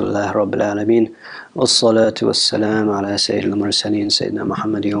 Alhamdulillah Rabbil Alameen. Wassalatu wassalam ala Sayyidil Mursaleen. Sayyidina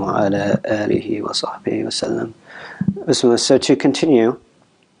Muhammad wa ala alihi wa sahbihi wa sallam. Bismillah. So to continue,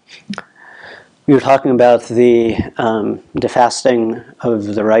 we were talking about the fasting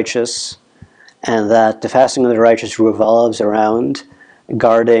of the righteous, and that the fasting of the righteous revolves around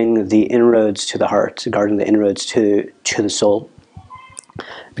guarding the inroads to the heart, guarding the inroads to the soul.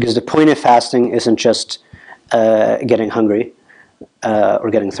 Because the point of fasting isn't just getting hungry or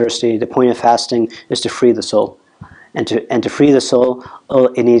getting thirsty. The point of fasting is to free the soul. And to free the soul,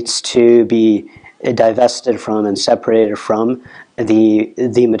 it needs to be divested from and separated from the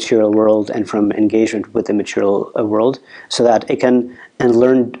material world and from engagement with the material world, so that it can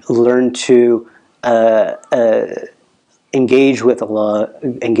learn to engage with Allah,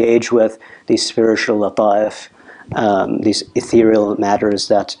 engage with these spiritual lata'if, these ethereal matters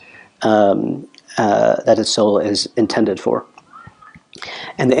that its soul is intended for.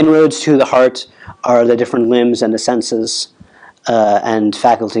 And the inroads to the heart are the different limbs and the senses and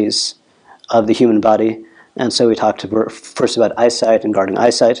faculties of the human body. And so we talked first about eyesight and guarding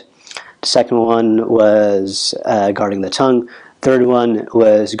eyesight. The second one was guarding the tongue. Third one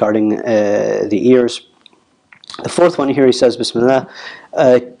was guarding the ears. The fourth one here, he says, Bismillah,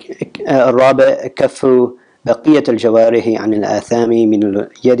 الرابع كف بقية الجوارح عن الآثام من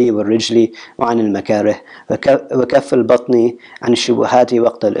اليد والرجل وعن المكاره وكف البطن عن الشبهات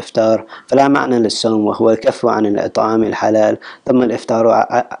وقت الإفطار فلا معنى للصوم وهو الكف عن الطعام الحلال ثم الإفطار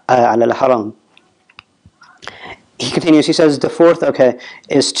على الحرام. He continues, he says, the fourth,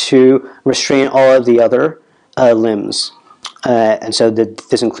 is to restrain all of the other limbs. And so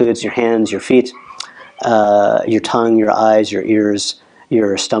this includes your hands, your feet, your tongue, your eyes, your ears,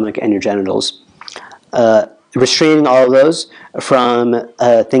 your stomach, and your genitals. Restraining all of those from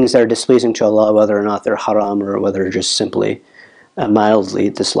things that are displeasing to Allah, whether or not they're haram or whether they're just simply mildly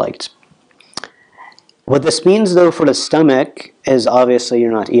disliked. What this means, though, for the stomach is obviously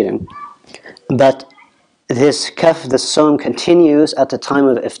you're not eating. But this kaf, the sawm, continues at the time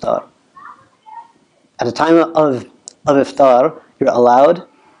of iftar. At the time of iftar, you're allowed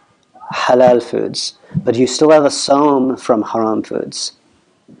halal foods, but you still have a sawm from haram foods,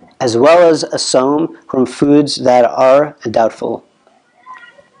 as well as a sawm from foods that are doubtful.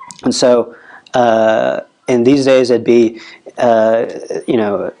 And so, in these days, it'd be,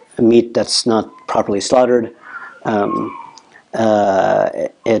 meat that's not properly slaughtered.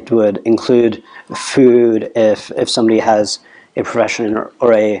 It would include food if somebody has a profession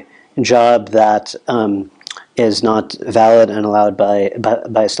or a job that is not valid and allowed by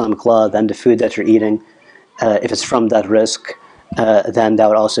Islamic law. Then the food that you're eating, if it's from that risk, then that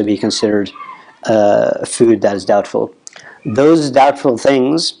would also be considered food that is doubtful. Those doubtful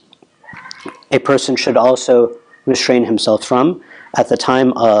things a person should also restrain himself from at the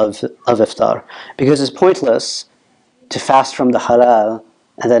time of iftar, because it's pointless to fast from the halal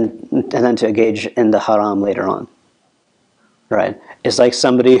and then to engage in the haram later on. Right? It's like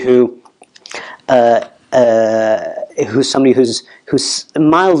somebody who's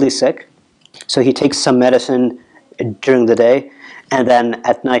mildly sick, so he takes some medicine during the day, and then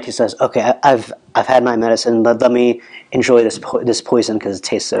at night he says, "Okay, I've had my medicine, but let me enjoy this poison because it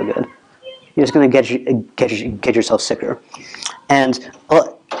tastes so good." You're just going to get yourself sicker, and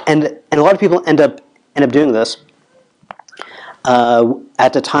a lot of people end up doing this.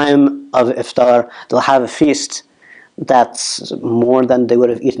 At the time of iftar, they'll have a feast that's more than they would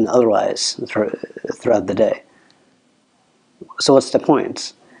have eaten otherwise throughout the day. So what's the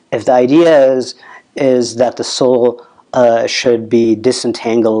point? If the idea is that the soul should be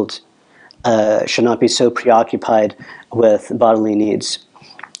disentangled, should not be so preoccupied with bodily needs,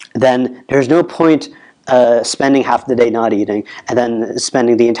 then there's no point spending half the day not eating and then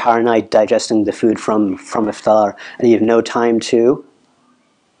spending the entire night digesting the food from iftar, and you have no time to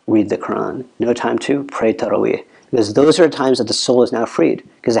read the Quran, no time to pray Taraweeh, because those are times that the soul is now freed,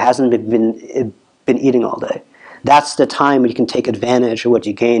 because it hasn't been eating all day. That's the time when you can take advantage of what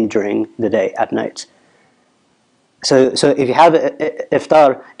you gain during the day at night. So if you have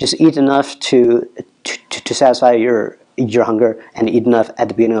iftar, just eat enough to satisfy your hunger, and eat enough at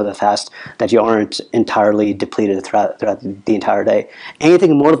the beginning of the fast that you aren't entirely depleted throughout the entire day.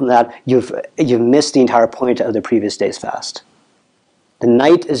 Anything more than that, you've missed the entire point of the previous day's fast. The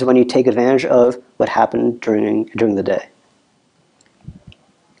night is when you take advantage of what happened during the day.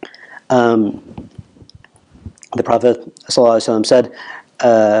 The Prophet ﷺ said,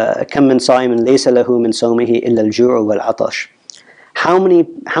 "Kam min sa'imin laysa lahu min sawmihi illa al-ju' wal-'atash." How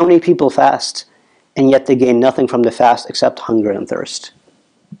many people fast, and yet they gain nothing from the fast except hunger and thirst?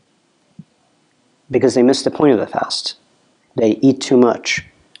 Because they miss the point of the fast. They eat too much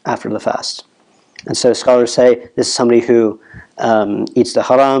after the fast. And so scholars say this is somebody who eats the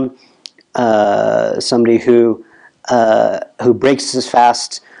haram, somebody who breaks his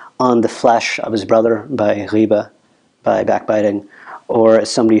fast on the flesh of his brother by ghiba, by backbiting, or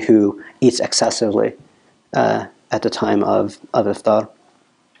somebody who eats excessively at the time of iftar.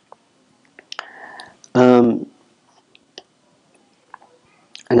 And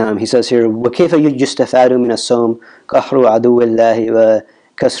he says here, وَكَيْفَ يُجْتَفَادُ مِنَ الصَّوْمِ قَهْرُ عَدُوِّ اللَّهِ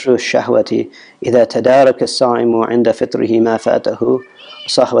وَكَسْرُ الشَّهْوَةِ إِذَا تَدَارَكَ الصَّائِمُ عِنْدَ فِطْرِهِ مَا فَاتَهُ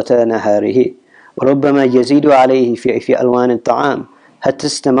صَحْوَةَ نَهَارِهِ وربما يزيد عليه في ألوان الطعام حتى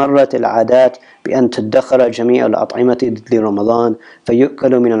استمرت العادات بأن تدخر جميع الأطعمة لرمضان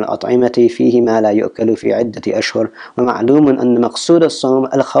فيؤكل من الأطعمة فيه ما لا يؤكل في عدة أشهر ومعلوم أن مقصود الصوم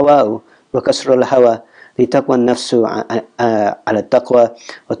الخواء وكسر الهوى لتقوى النفس على التقوى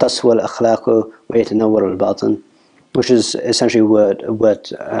وتصفو الأخلاق ويتنور الباطن, which is essentially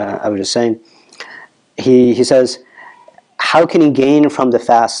what I was just saying. He says, how can he gain from the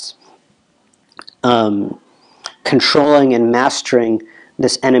fast controlling and mastering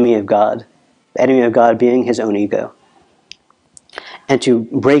this enemy of God, the enemy of God being his own ego, and to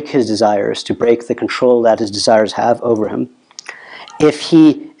break his desires, to break the control that his desires have over him? If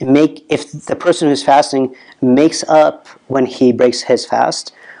the person who's fasting makes up when he breaks his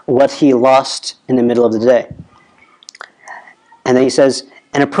fast what he lost in the middle of the day. And then he says,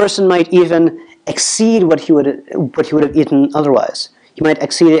 and a person might even exceed what he would have eaten otherwise. He might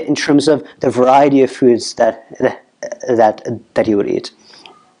exceed it in terms of the variety of foods that he would eat.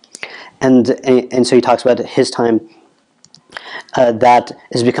 And so he talks about his time that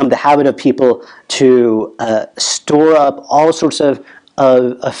has become the habit of people to store up all sorts of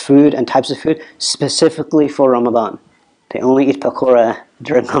food and types of food specifically for Ramadan. They only eat pakora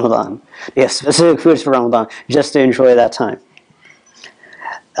during Ramadan. They have specific foods for Ramadan just to enjoy that time.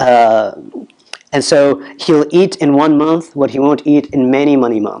 And so he'll eat in 1 month what he won't eat in many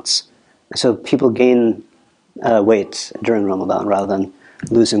months. So people gain weight during Ramadan rather than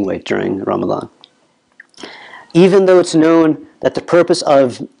losing weight during Ramadan. Even though it's known that the purpose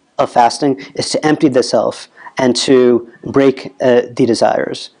of fasting is to empty the self and to break the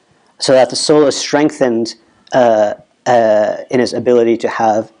desires, so that the soul is strengthened in its ability to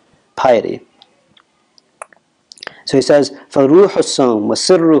have piety. So he says, فَرُوحُ الصَّوْمِ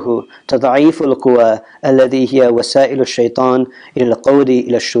وَسِرُّهُ تَضْعِيفُ الْقُوَى الَّذِي هِيَ وَسَائِلُ الشَّيْطَانِ إِلَى الْقَوْلِ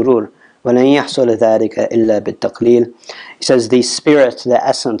إِلَى الشُّرُورِ وَلَنْ يَحْصُلَ ذَلِكَ إِلَّا بِالتَّقْلِيلِ. He says the spirit, the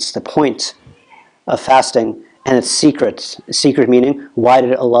essence, the point of fasting, and its secret meaning, why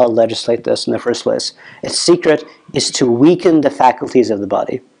did Allah legislate this in the first place? Its secret is to weaken the faculties of the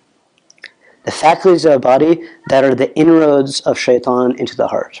body. The faculties of the body that are the inroads of shaitan into the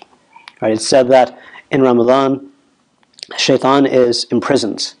heart. Right? It's said that in Ramadan, shaitan is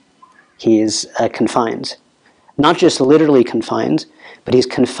imprisoned. He is confined. Not just literally confined, but he's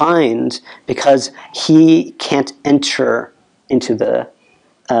confined because he can't enter into the...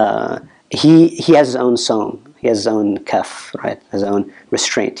 He has his own som. He has his own kaf, right? His own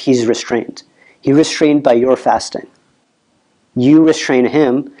restraint. He's restrained. He's restrained by your fasting. You restrain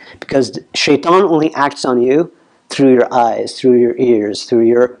him because shaitan only acts on you through your eyes, through your ears, through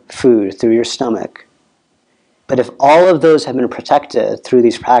your food, through your stomach. But if all of those have been protected through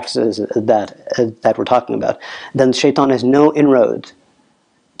these practices that we're talking about, then shaitan has no inroad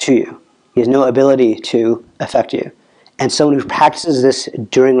to you. He has no ability to affect you. And someone who practices this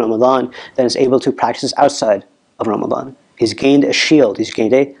during Ramadan then is able to practice outside of Ramadan. He's gained a shield. He's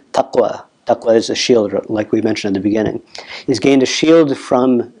gained a taqwa. Taqwa is a shield, like we mentioned at the beginning. He's gained a shield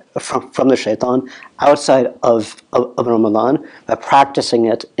from the shaitan outside of Ramadan by practicing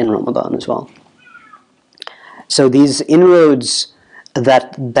it in Ramadan as well. So these inroads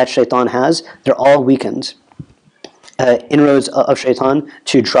that shaitan has, they're all weakened. Inroads of shaitan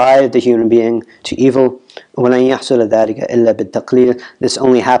to drive the human being to evil. This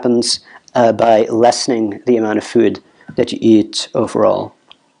only happens by lessening the amount of food that you eat overall.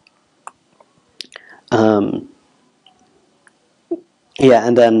 And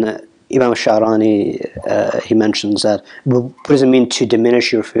then Imam Sha'rani, he mentions that, what does it mean to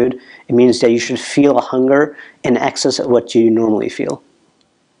diminish your food? It means that you should feel a hunger in excess of what you normally feel.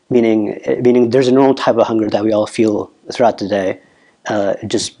 Meaning there's a normal type of hunger that we all feel throughout the day,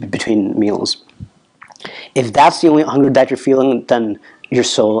 just between meals. If that's the only hunger that you're feeling, then your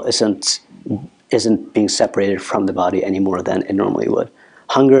soul isn't being separated from the body any more than it normally would.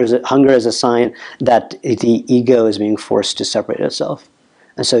 Hunger is a sign that the ego is being forced to separate itself,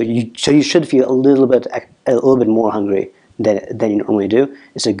 and so you should feel a little bit more hungry than you normally do.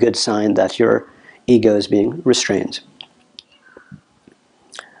 It's a good sign that your ego is being restrained.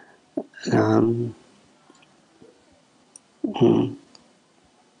 There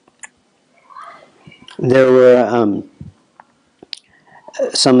were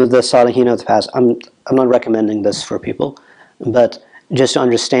some of the Salihin of the past. I'm not recommending this for people, but just to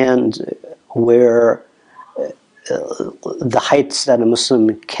understand where the heights that a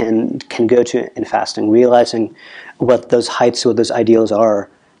Muslim can go to in fasting, realizing what those heights, what those ideals are,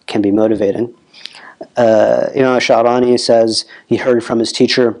 can be motivating. Sha'rani says he heard from his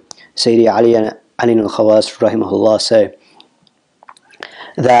teacher, Sayyidi Ali al-Khawas, rahimahullah, say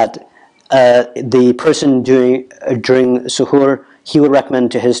that the person during suhoor, he would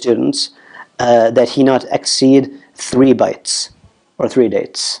recommend to his students that he not exceed 3 bites or 3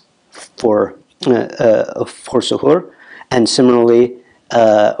 dates for suhoor, and similarly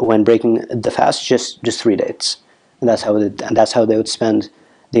when breaking the fast, just 3 dates, and that's how they would spend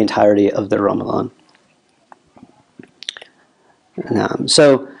the entirety of their Ramadan.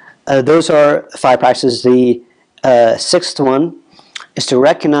 So those are 5 practices. The 6th one is to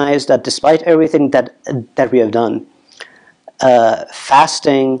recognize that despite everything that we have done,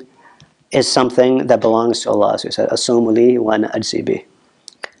 fasting is something that belongs to Allah. So he said, "As-sawmu li wa ana ajzi bih."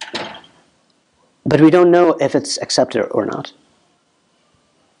 But we don't know if it's accepted or not.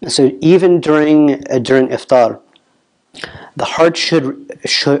 So even during iftar, the heart should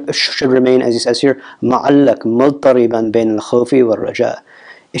remain, as he says here, مَعَلَّقْ مُضْطَرِبًا بَيْنَ الْخَوْفِ وَالرَّجَاءِ.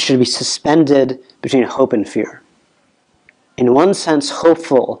 It should be suspended between hope and fear. In one sense,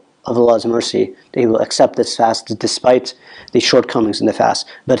 hopeful of Allah's mercy, that He will accept this fast despite the shortcomings in the fast,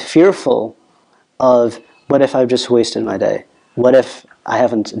 but fearful of, what if I've just wasted my day? What if I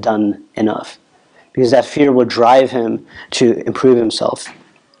haven't done enough? Because that fear will drive him to improve himself.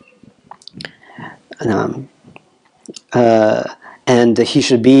 And he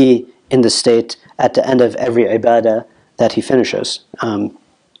should be in the state at the end of every ibadah that he finishes.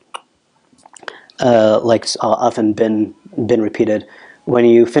 Like often been repeated, when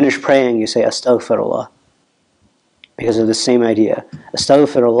you finish praying, you say Astaghfirullah, because of the same idea.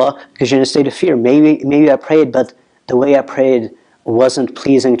 Astaghfirullah, because you're in a state of fear. Maybe I prayed, but the way I prayed wasn't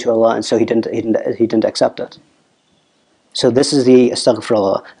pleasing to Allah, and so He didn't accept it. So this is the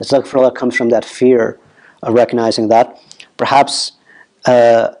Astaghfirullah. Astaghfirullah comes from that fear of recognizing that perhaps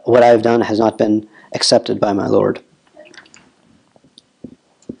what I've done has not been accepted by my Lord.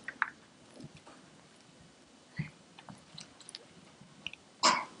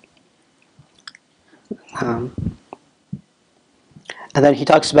 And then he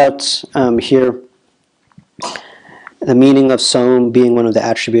talks about here the meaning of Sawm being one of the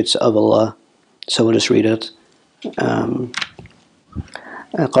attributes of Allah. So we'll just read it.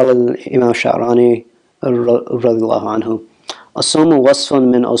 قال الإمام الشعراني رضي الله عنه: الصوم وصف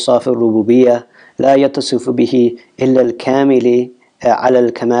من أوصاف الربوبية لا يتصف به إلا الكامل على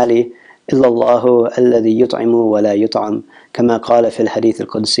الكمال إلا الله الذي يطعم ولا يطعم، كما قال في الحديث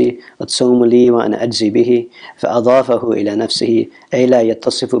القدسي: الصوم لي وأنا أجزي به، فأضافه إلى نفسه أي لا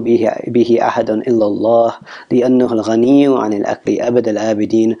يتصف به أحد إلا الله، لأنه الغني عن الأكل أبد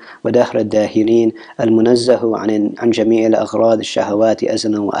الآبدين ودهر الداهرين المنزه عن جميع الأغراض الشهوات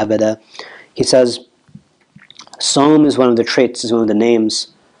أزلا وأبدا. He says, Sawm is one of the traits, is one of the names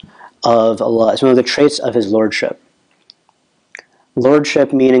of Allah. It's one of the traits of His Lordship.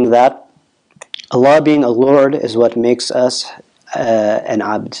 Lordship meaning that Allah being a Lord is what makes us an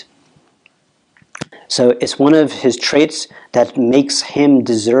abd. So it's one of His traits that makes Him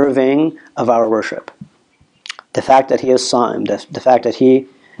deserving of our worship. The fact that He is Sa'im, the fact that He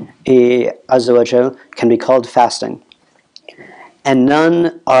Azza wa Jal can be called fasting. And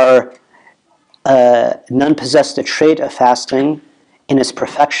none possess the trait of fasting in its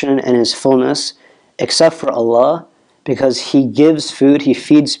perfection and its fullness, except for Allah, because He gives food, He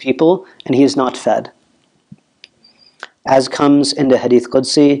feeds people, and He is not fed. As comes in the Hadith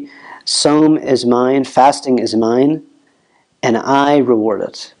Qudsi, Sawm is mine, fasting is mine, and I reward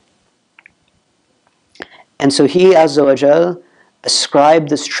it. And so He, Azza wa Jal, ascribed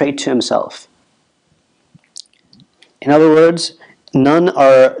this trait to Himself. In other words, none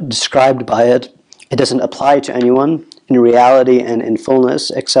are described by it. It doesn't apply to anyone in reality and in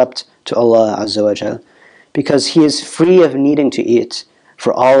fullness except to Allah Azza wa Jal, because He is free of needing to eat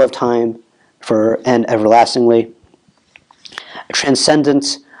for all of time and everlastingly,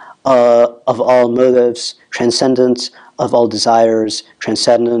 transcendent of all motives, transcendent of all desires,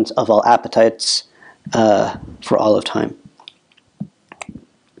 transcendent of all appetites, for all of time.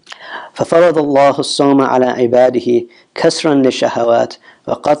 ففرض الله الصوم على عباده كسرا للشهوات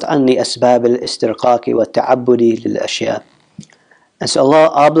وقطعا لأسباب الاسترقاق والتعبد للأشياء. And so Allah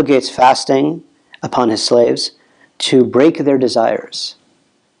obligates fasting upon His slaves to break their desires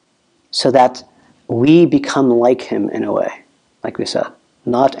so that we become like Him in a way, like we said,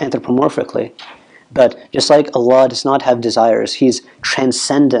 not anthropomorphically, but just like Allah does not have desires, He's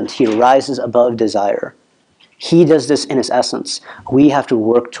transcendent, He rises above desire. He does this in His essence. We have to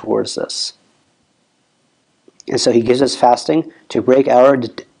work towards this. And so He gives us fasting to break our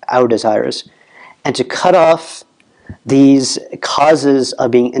desires and to cut off these causes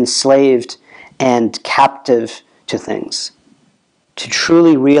of being enslaved and captive to things, to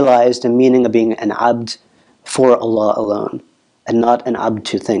truly realize the meaning of being an abd for Allah alone and not an abd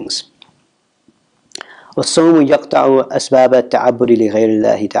to things. والصوم يقطع أسباب التعبد لغير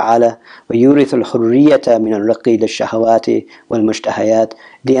الله تعالى ويورث الحرية من الرق للشهوات والمشتهيات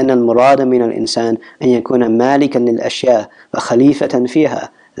لأن المراد من الإنسان أن يكون مالكا للأشياء وخليفة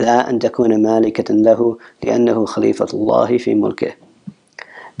فيها لا أن تكون مالكة له لأنه خليفة الله في ملكه.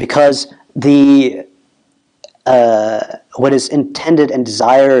 Because what is intended and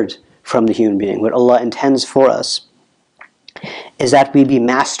desired from the human being, what Allah intends for us, is that we be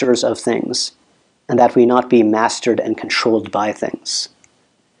masters of things, and that we not be mastered and controlled by things.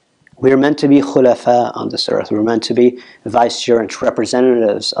 We're meant to be khulafa on this earth. We're meant to be vicegerent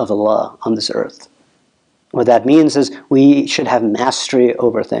representatives of Allah on this earth. What that means is we should have mastery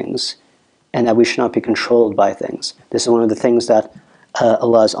over things, and that we should not be controlled by things. This is one of the things that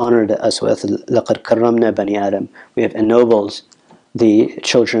Allah has honored us with. لَقَدْ كَرَّمْنَا بَنِي آدَمَ. We have ennobled the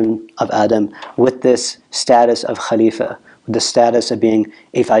children of Adam with this status of khalifa, with the status of being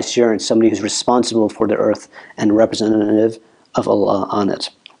a vicegerent, somebody who's responsible for the earth and representative of Allah on it.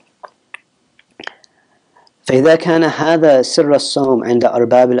 فإذا كان هذا سر الصوم عند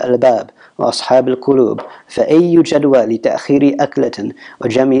أرباب الألباب وأصحاب القلوب فأي جدوى لتأخير أكلة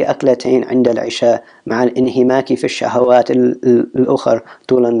وجمع أكلتين عند العشاء مع الانهماك في الشهوات الأخرى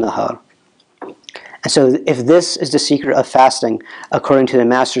طول النهار. And so if this is the secret of fasting according to the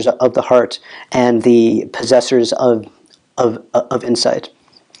masters of the heart and the possessors of insight,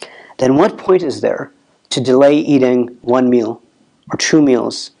 then what point is there to delay eating one meal or two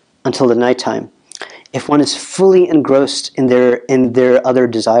meals until the nighttime if one is fully engrossed in their other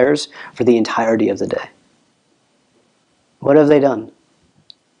desires for the entirety of the day? What have they done?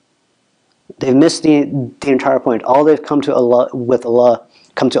 They've missed the entire point. All they've come to Allah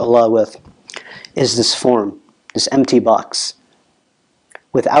with is this form, this empty box,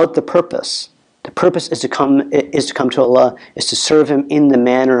 without the purpose. The purpose is to come to Allah, is to serve Him in the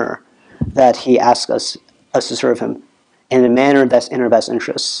manner that He asks us to serve Him, in a manner that's in our best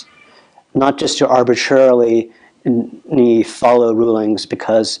interests, not just to arbitrarily follow rulings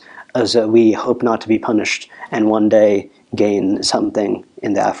because we hope not to be punished and one day gain something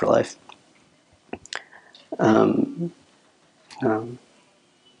in the afterlife.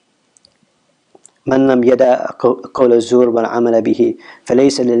 من لم يدع قول الزور والعمل به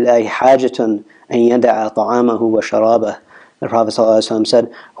فليس لله حاجة أن يدع طعامه وشرابه. The Prophet ﷺ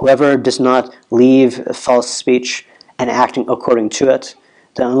said, whoever does not leave false speech and acting according to it,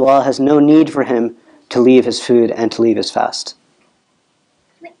 then Allah has no need for him to leave his food and to leave his fast.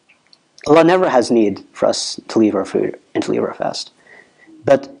 Allah never has need for us to leave our food and to leave our fast.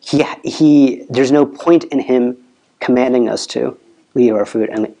 But there's no point in Him commanding us to leave our food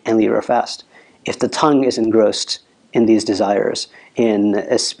and leave our fast if the tongue is engrossed in these desires,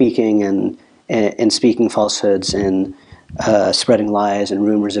 in speaking and in speaking falsehoods, in spreading lies and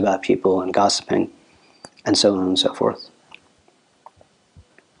rumors about people and gossiping, and so on and so forth.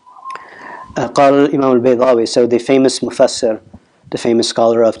 قال الإمام البيضاوي, so the famous mufassir the famous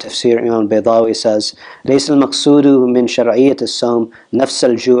scholar of Tafsir, Imam Baydawi, says, لَيْسَ الْمَقْصُودُ مِنْ شَرْعِيَّةِ الصَّوْمِ نَفْسَ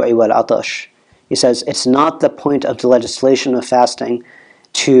الْجُوعِ وَالْعَطَشِ. He says, it's not the point of the legislation of fasting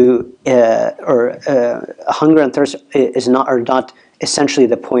to, hunger and thirst are not essentially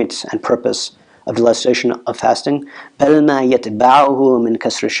the point and purpose of the legislation of fasting. بَلْ مَا يَتْبَعُهُ مِنْ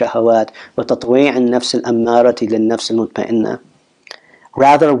كَسْرِ الشَّهَوَاتِ وَتَطْوِيعِ النَّفْسِ الْأَمَّارَةِ لِلنَّفْسِ الْمُطْمَئِنَّةِ.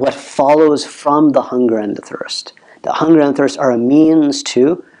 Rather, what follows from the hunger and the thirst. The hunger and thirst are a means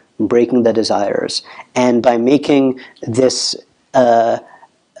to breaking the desires. And by making this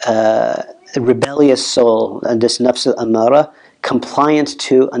rebellious soul, this nafs al-amara, compliant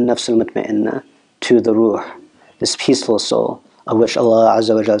to a nafs al-mutma'inna, to the ruh, this peaceful soul, of which Allah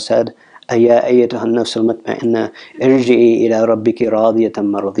Azza wa Jalla said, أَيَا أَيَّتُهَا النَّفْسُ الْمُطْمَئِنَّةُ إِرْجِعِي إِلَىٰ رَبِّكِ رَاضِيَةً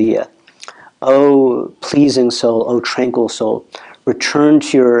مَرْضِيَّةً. O pleasing soul, O tranquil soul, return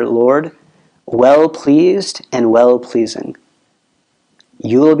to your Lord, well-pleased and well-pleasing.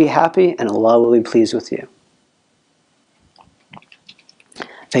 You will be happy and Allah will be pleased with you.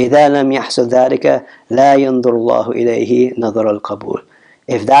 فَإِذَا لَمْ يَحْصَلْ ذَلِكَ لَا يَنْظُرُ اللَّهُ إِلَيْهِ نَظَرَ الْقَبُولِ.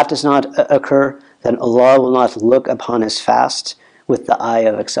 If that does not occur, then Allah will not look upon his fast with the eye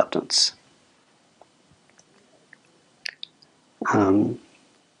of acceptance. I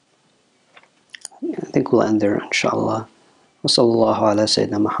think we'll end there, inshallah. وصلى الله على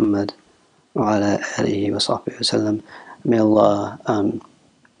سيدنا محمد وعلى آله وصحبه وسلم. May Allah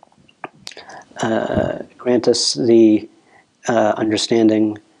grant us the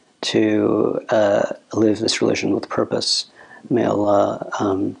understanding to live this religion with purpose. May Allah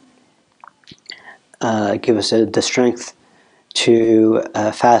give us the strength to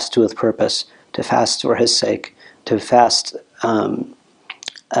fast with purpose, to fast for His sake, to fast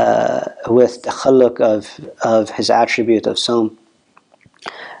with the khalluk of His attribute of Sawm.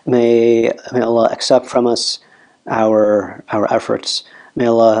 May Allah accept from us our efforts. May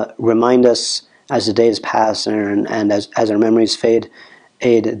Allah remind us as the days pass and as our memories fade,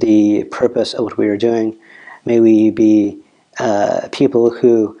 aid the purpose of what we are doing. May we be people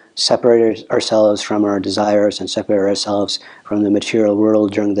who separate ourselves from our desires and separate ourselves from the material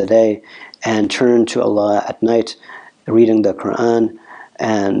world during the day and turn to Allah at night, reading the Quran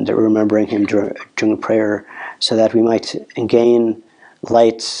and remembering Him during prayer, so that we might gain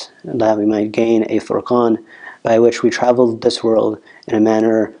light, that we might gain a furqan by which we travel this world in a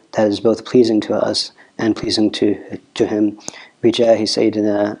manner that is both pleasing to us and pleasing to Him. Bijahi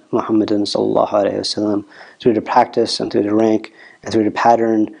Sayyidina Muhammadin sallallahu alayhi wasallam, through the practice and through the rank and through the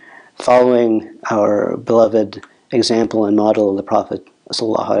pattern, following our beloved example and model of the Prophet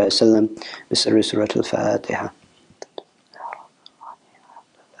sallallahu alayhi wasallam. Bisri Surat al-Fatiha.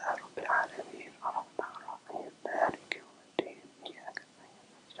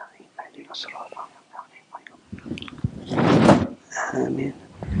 Ameen.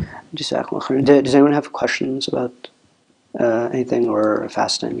 Does anyone have questions about anything or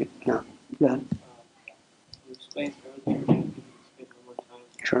fasting? No. Go ahead. You explained earlier, can you explain one more time?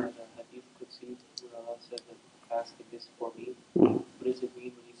 Sure. The hadith Qudsi, where Allah said that fasting is for me. Mm-hmm. What does it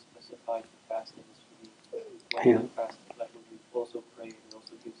mean when you specify that fasting is for me? Why Yeah. do you fast? Like when we also pray, we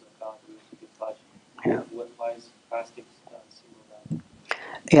also give zakat, we also give hajj. Yeah. Why is fasting singled out?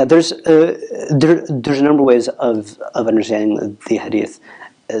 Yeah, there's a number of ways of understanding the hadith.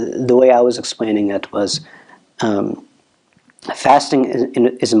 The way I was explaining it was, fasting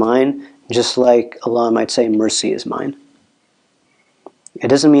is mine, just like Allah might say, mercy is mine. It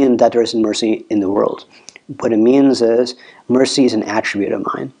doesn't mean that there isn't mercy in the world. What it means is mercy is an attribute of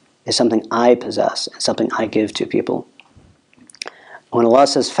mine. It's something I possess. It's something I give to people. When Allah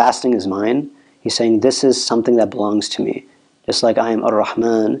says fasting is mine, He's saying this is something that belongs to me. Just like I am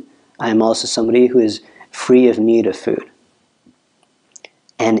Ar-Rahman, I am also somebody who is free of need of food.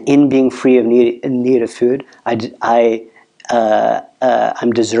 And in being free of need of food, I'm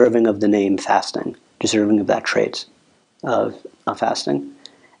deserving of the name fasting, deserving of that trait of fasting.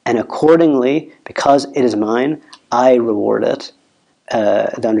 And accordingly, because it is mine, I reward it,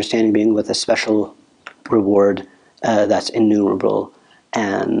 the understanding being with a special reward that's innumerable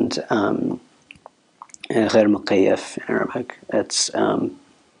and غير مقيف in Arabic. It's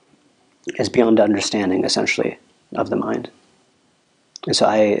beyond understanding, essentially, of the mind. And so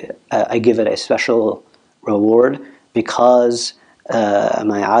I give it a special reward because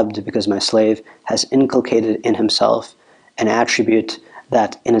my abd, because my slave, has inculcated in himself an attribute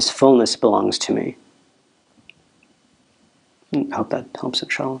that in its fullness belongs to me. I hope that helps,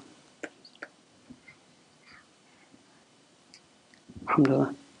 inshallah.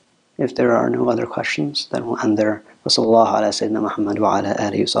 Alhamdulillah. If there are no other questions, then we'll end there. وصلى الله على سيدنا محمد وعلى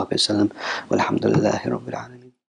آله وصحبه وسلم والحمد لله رب العالمين.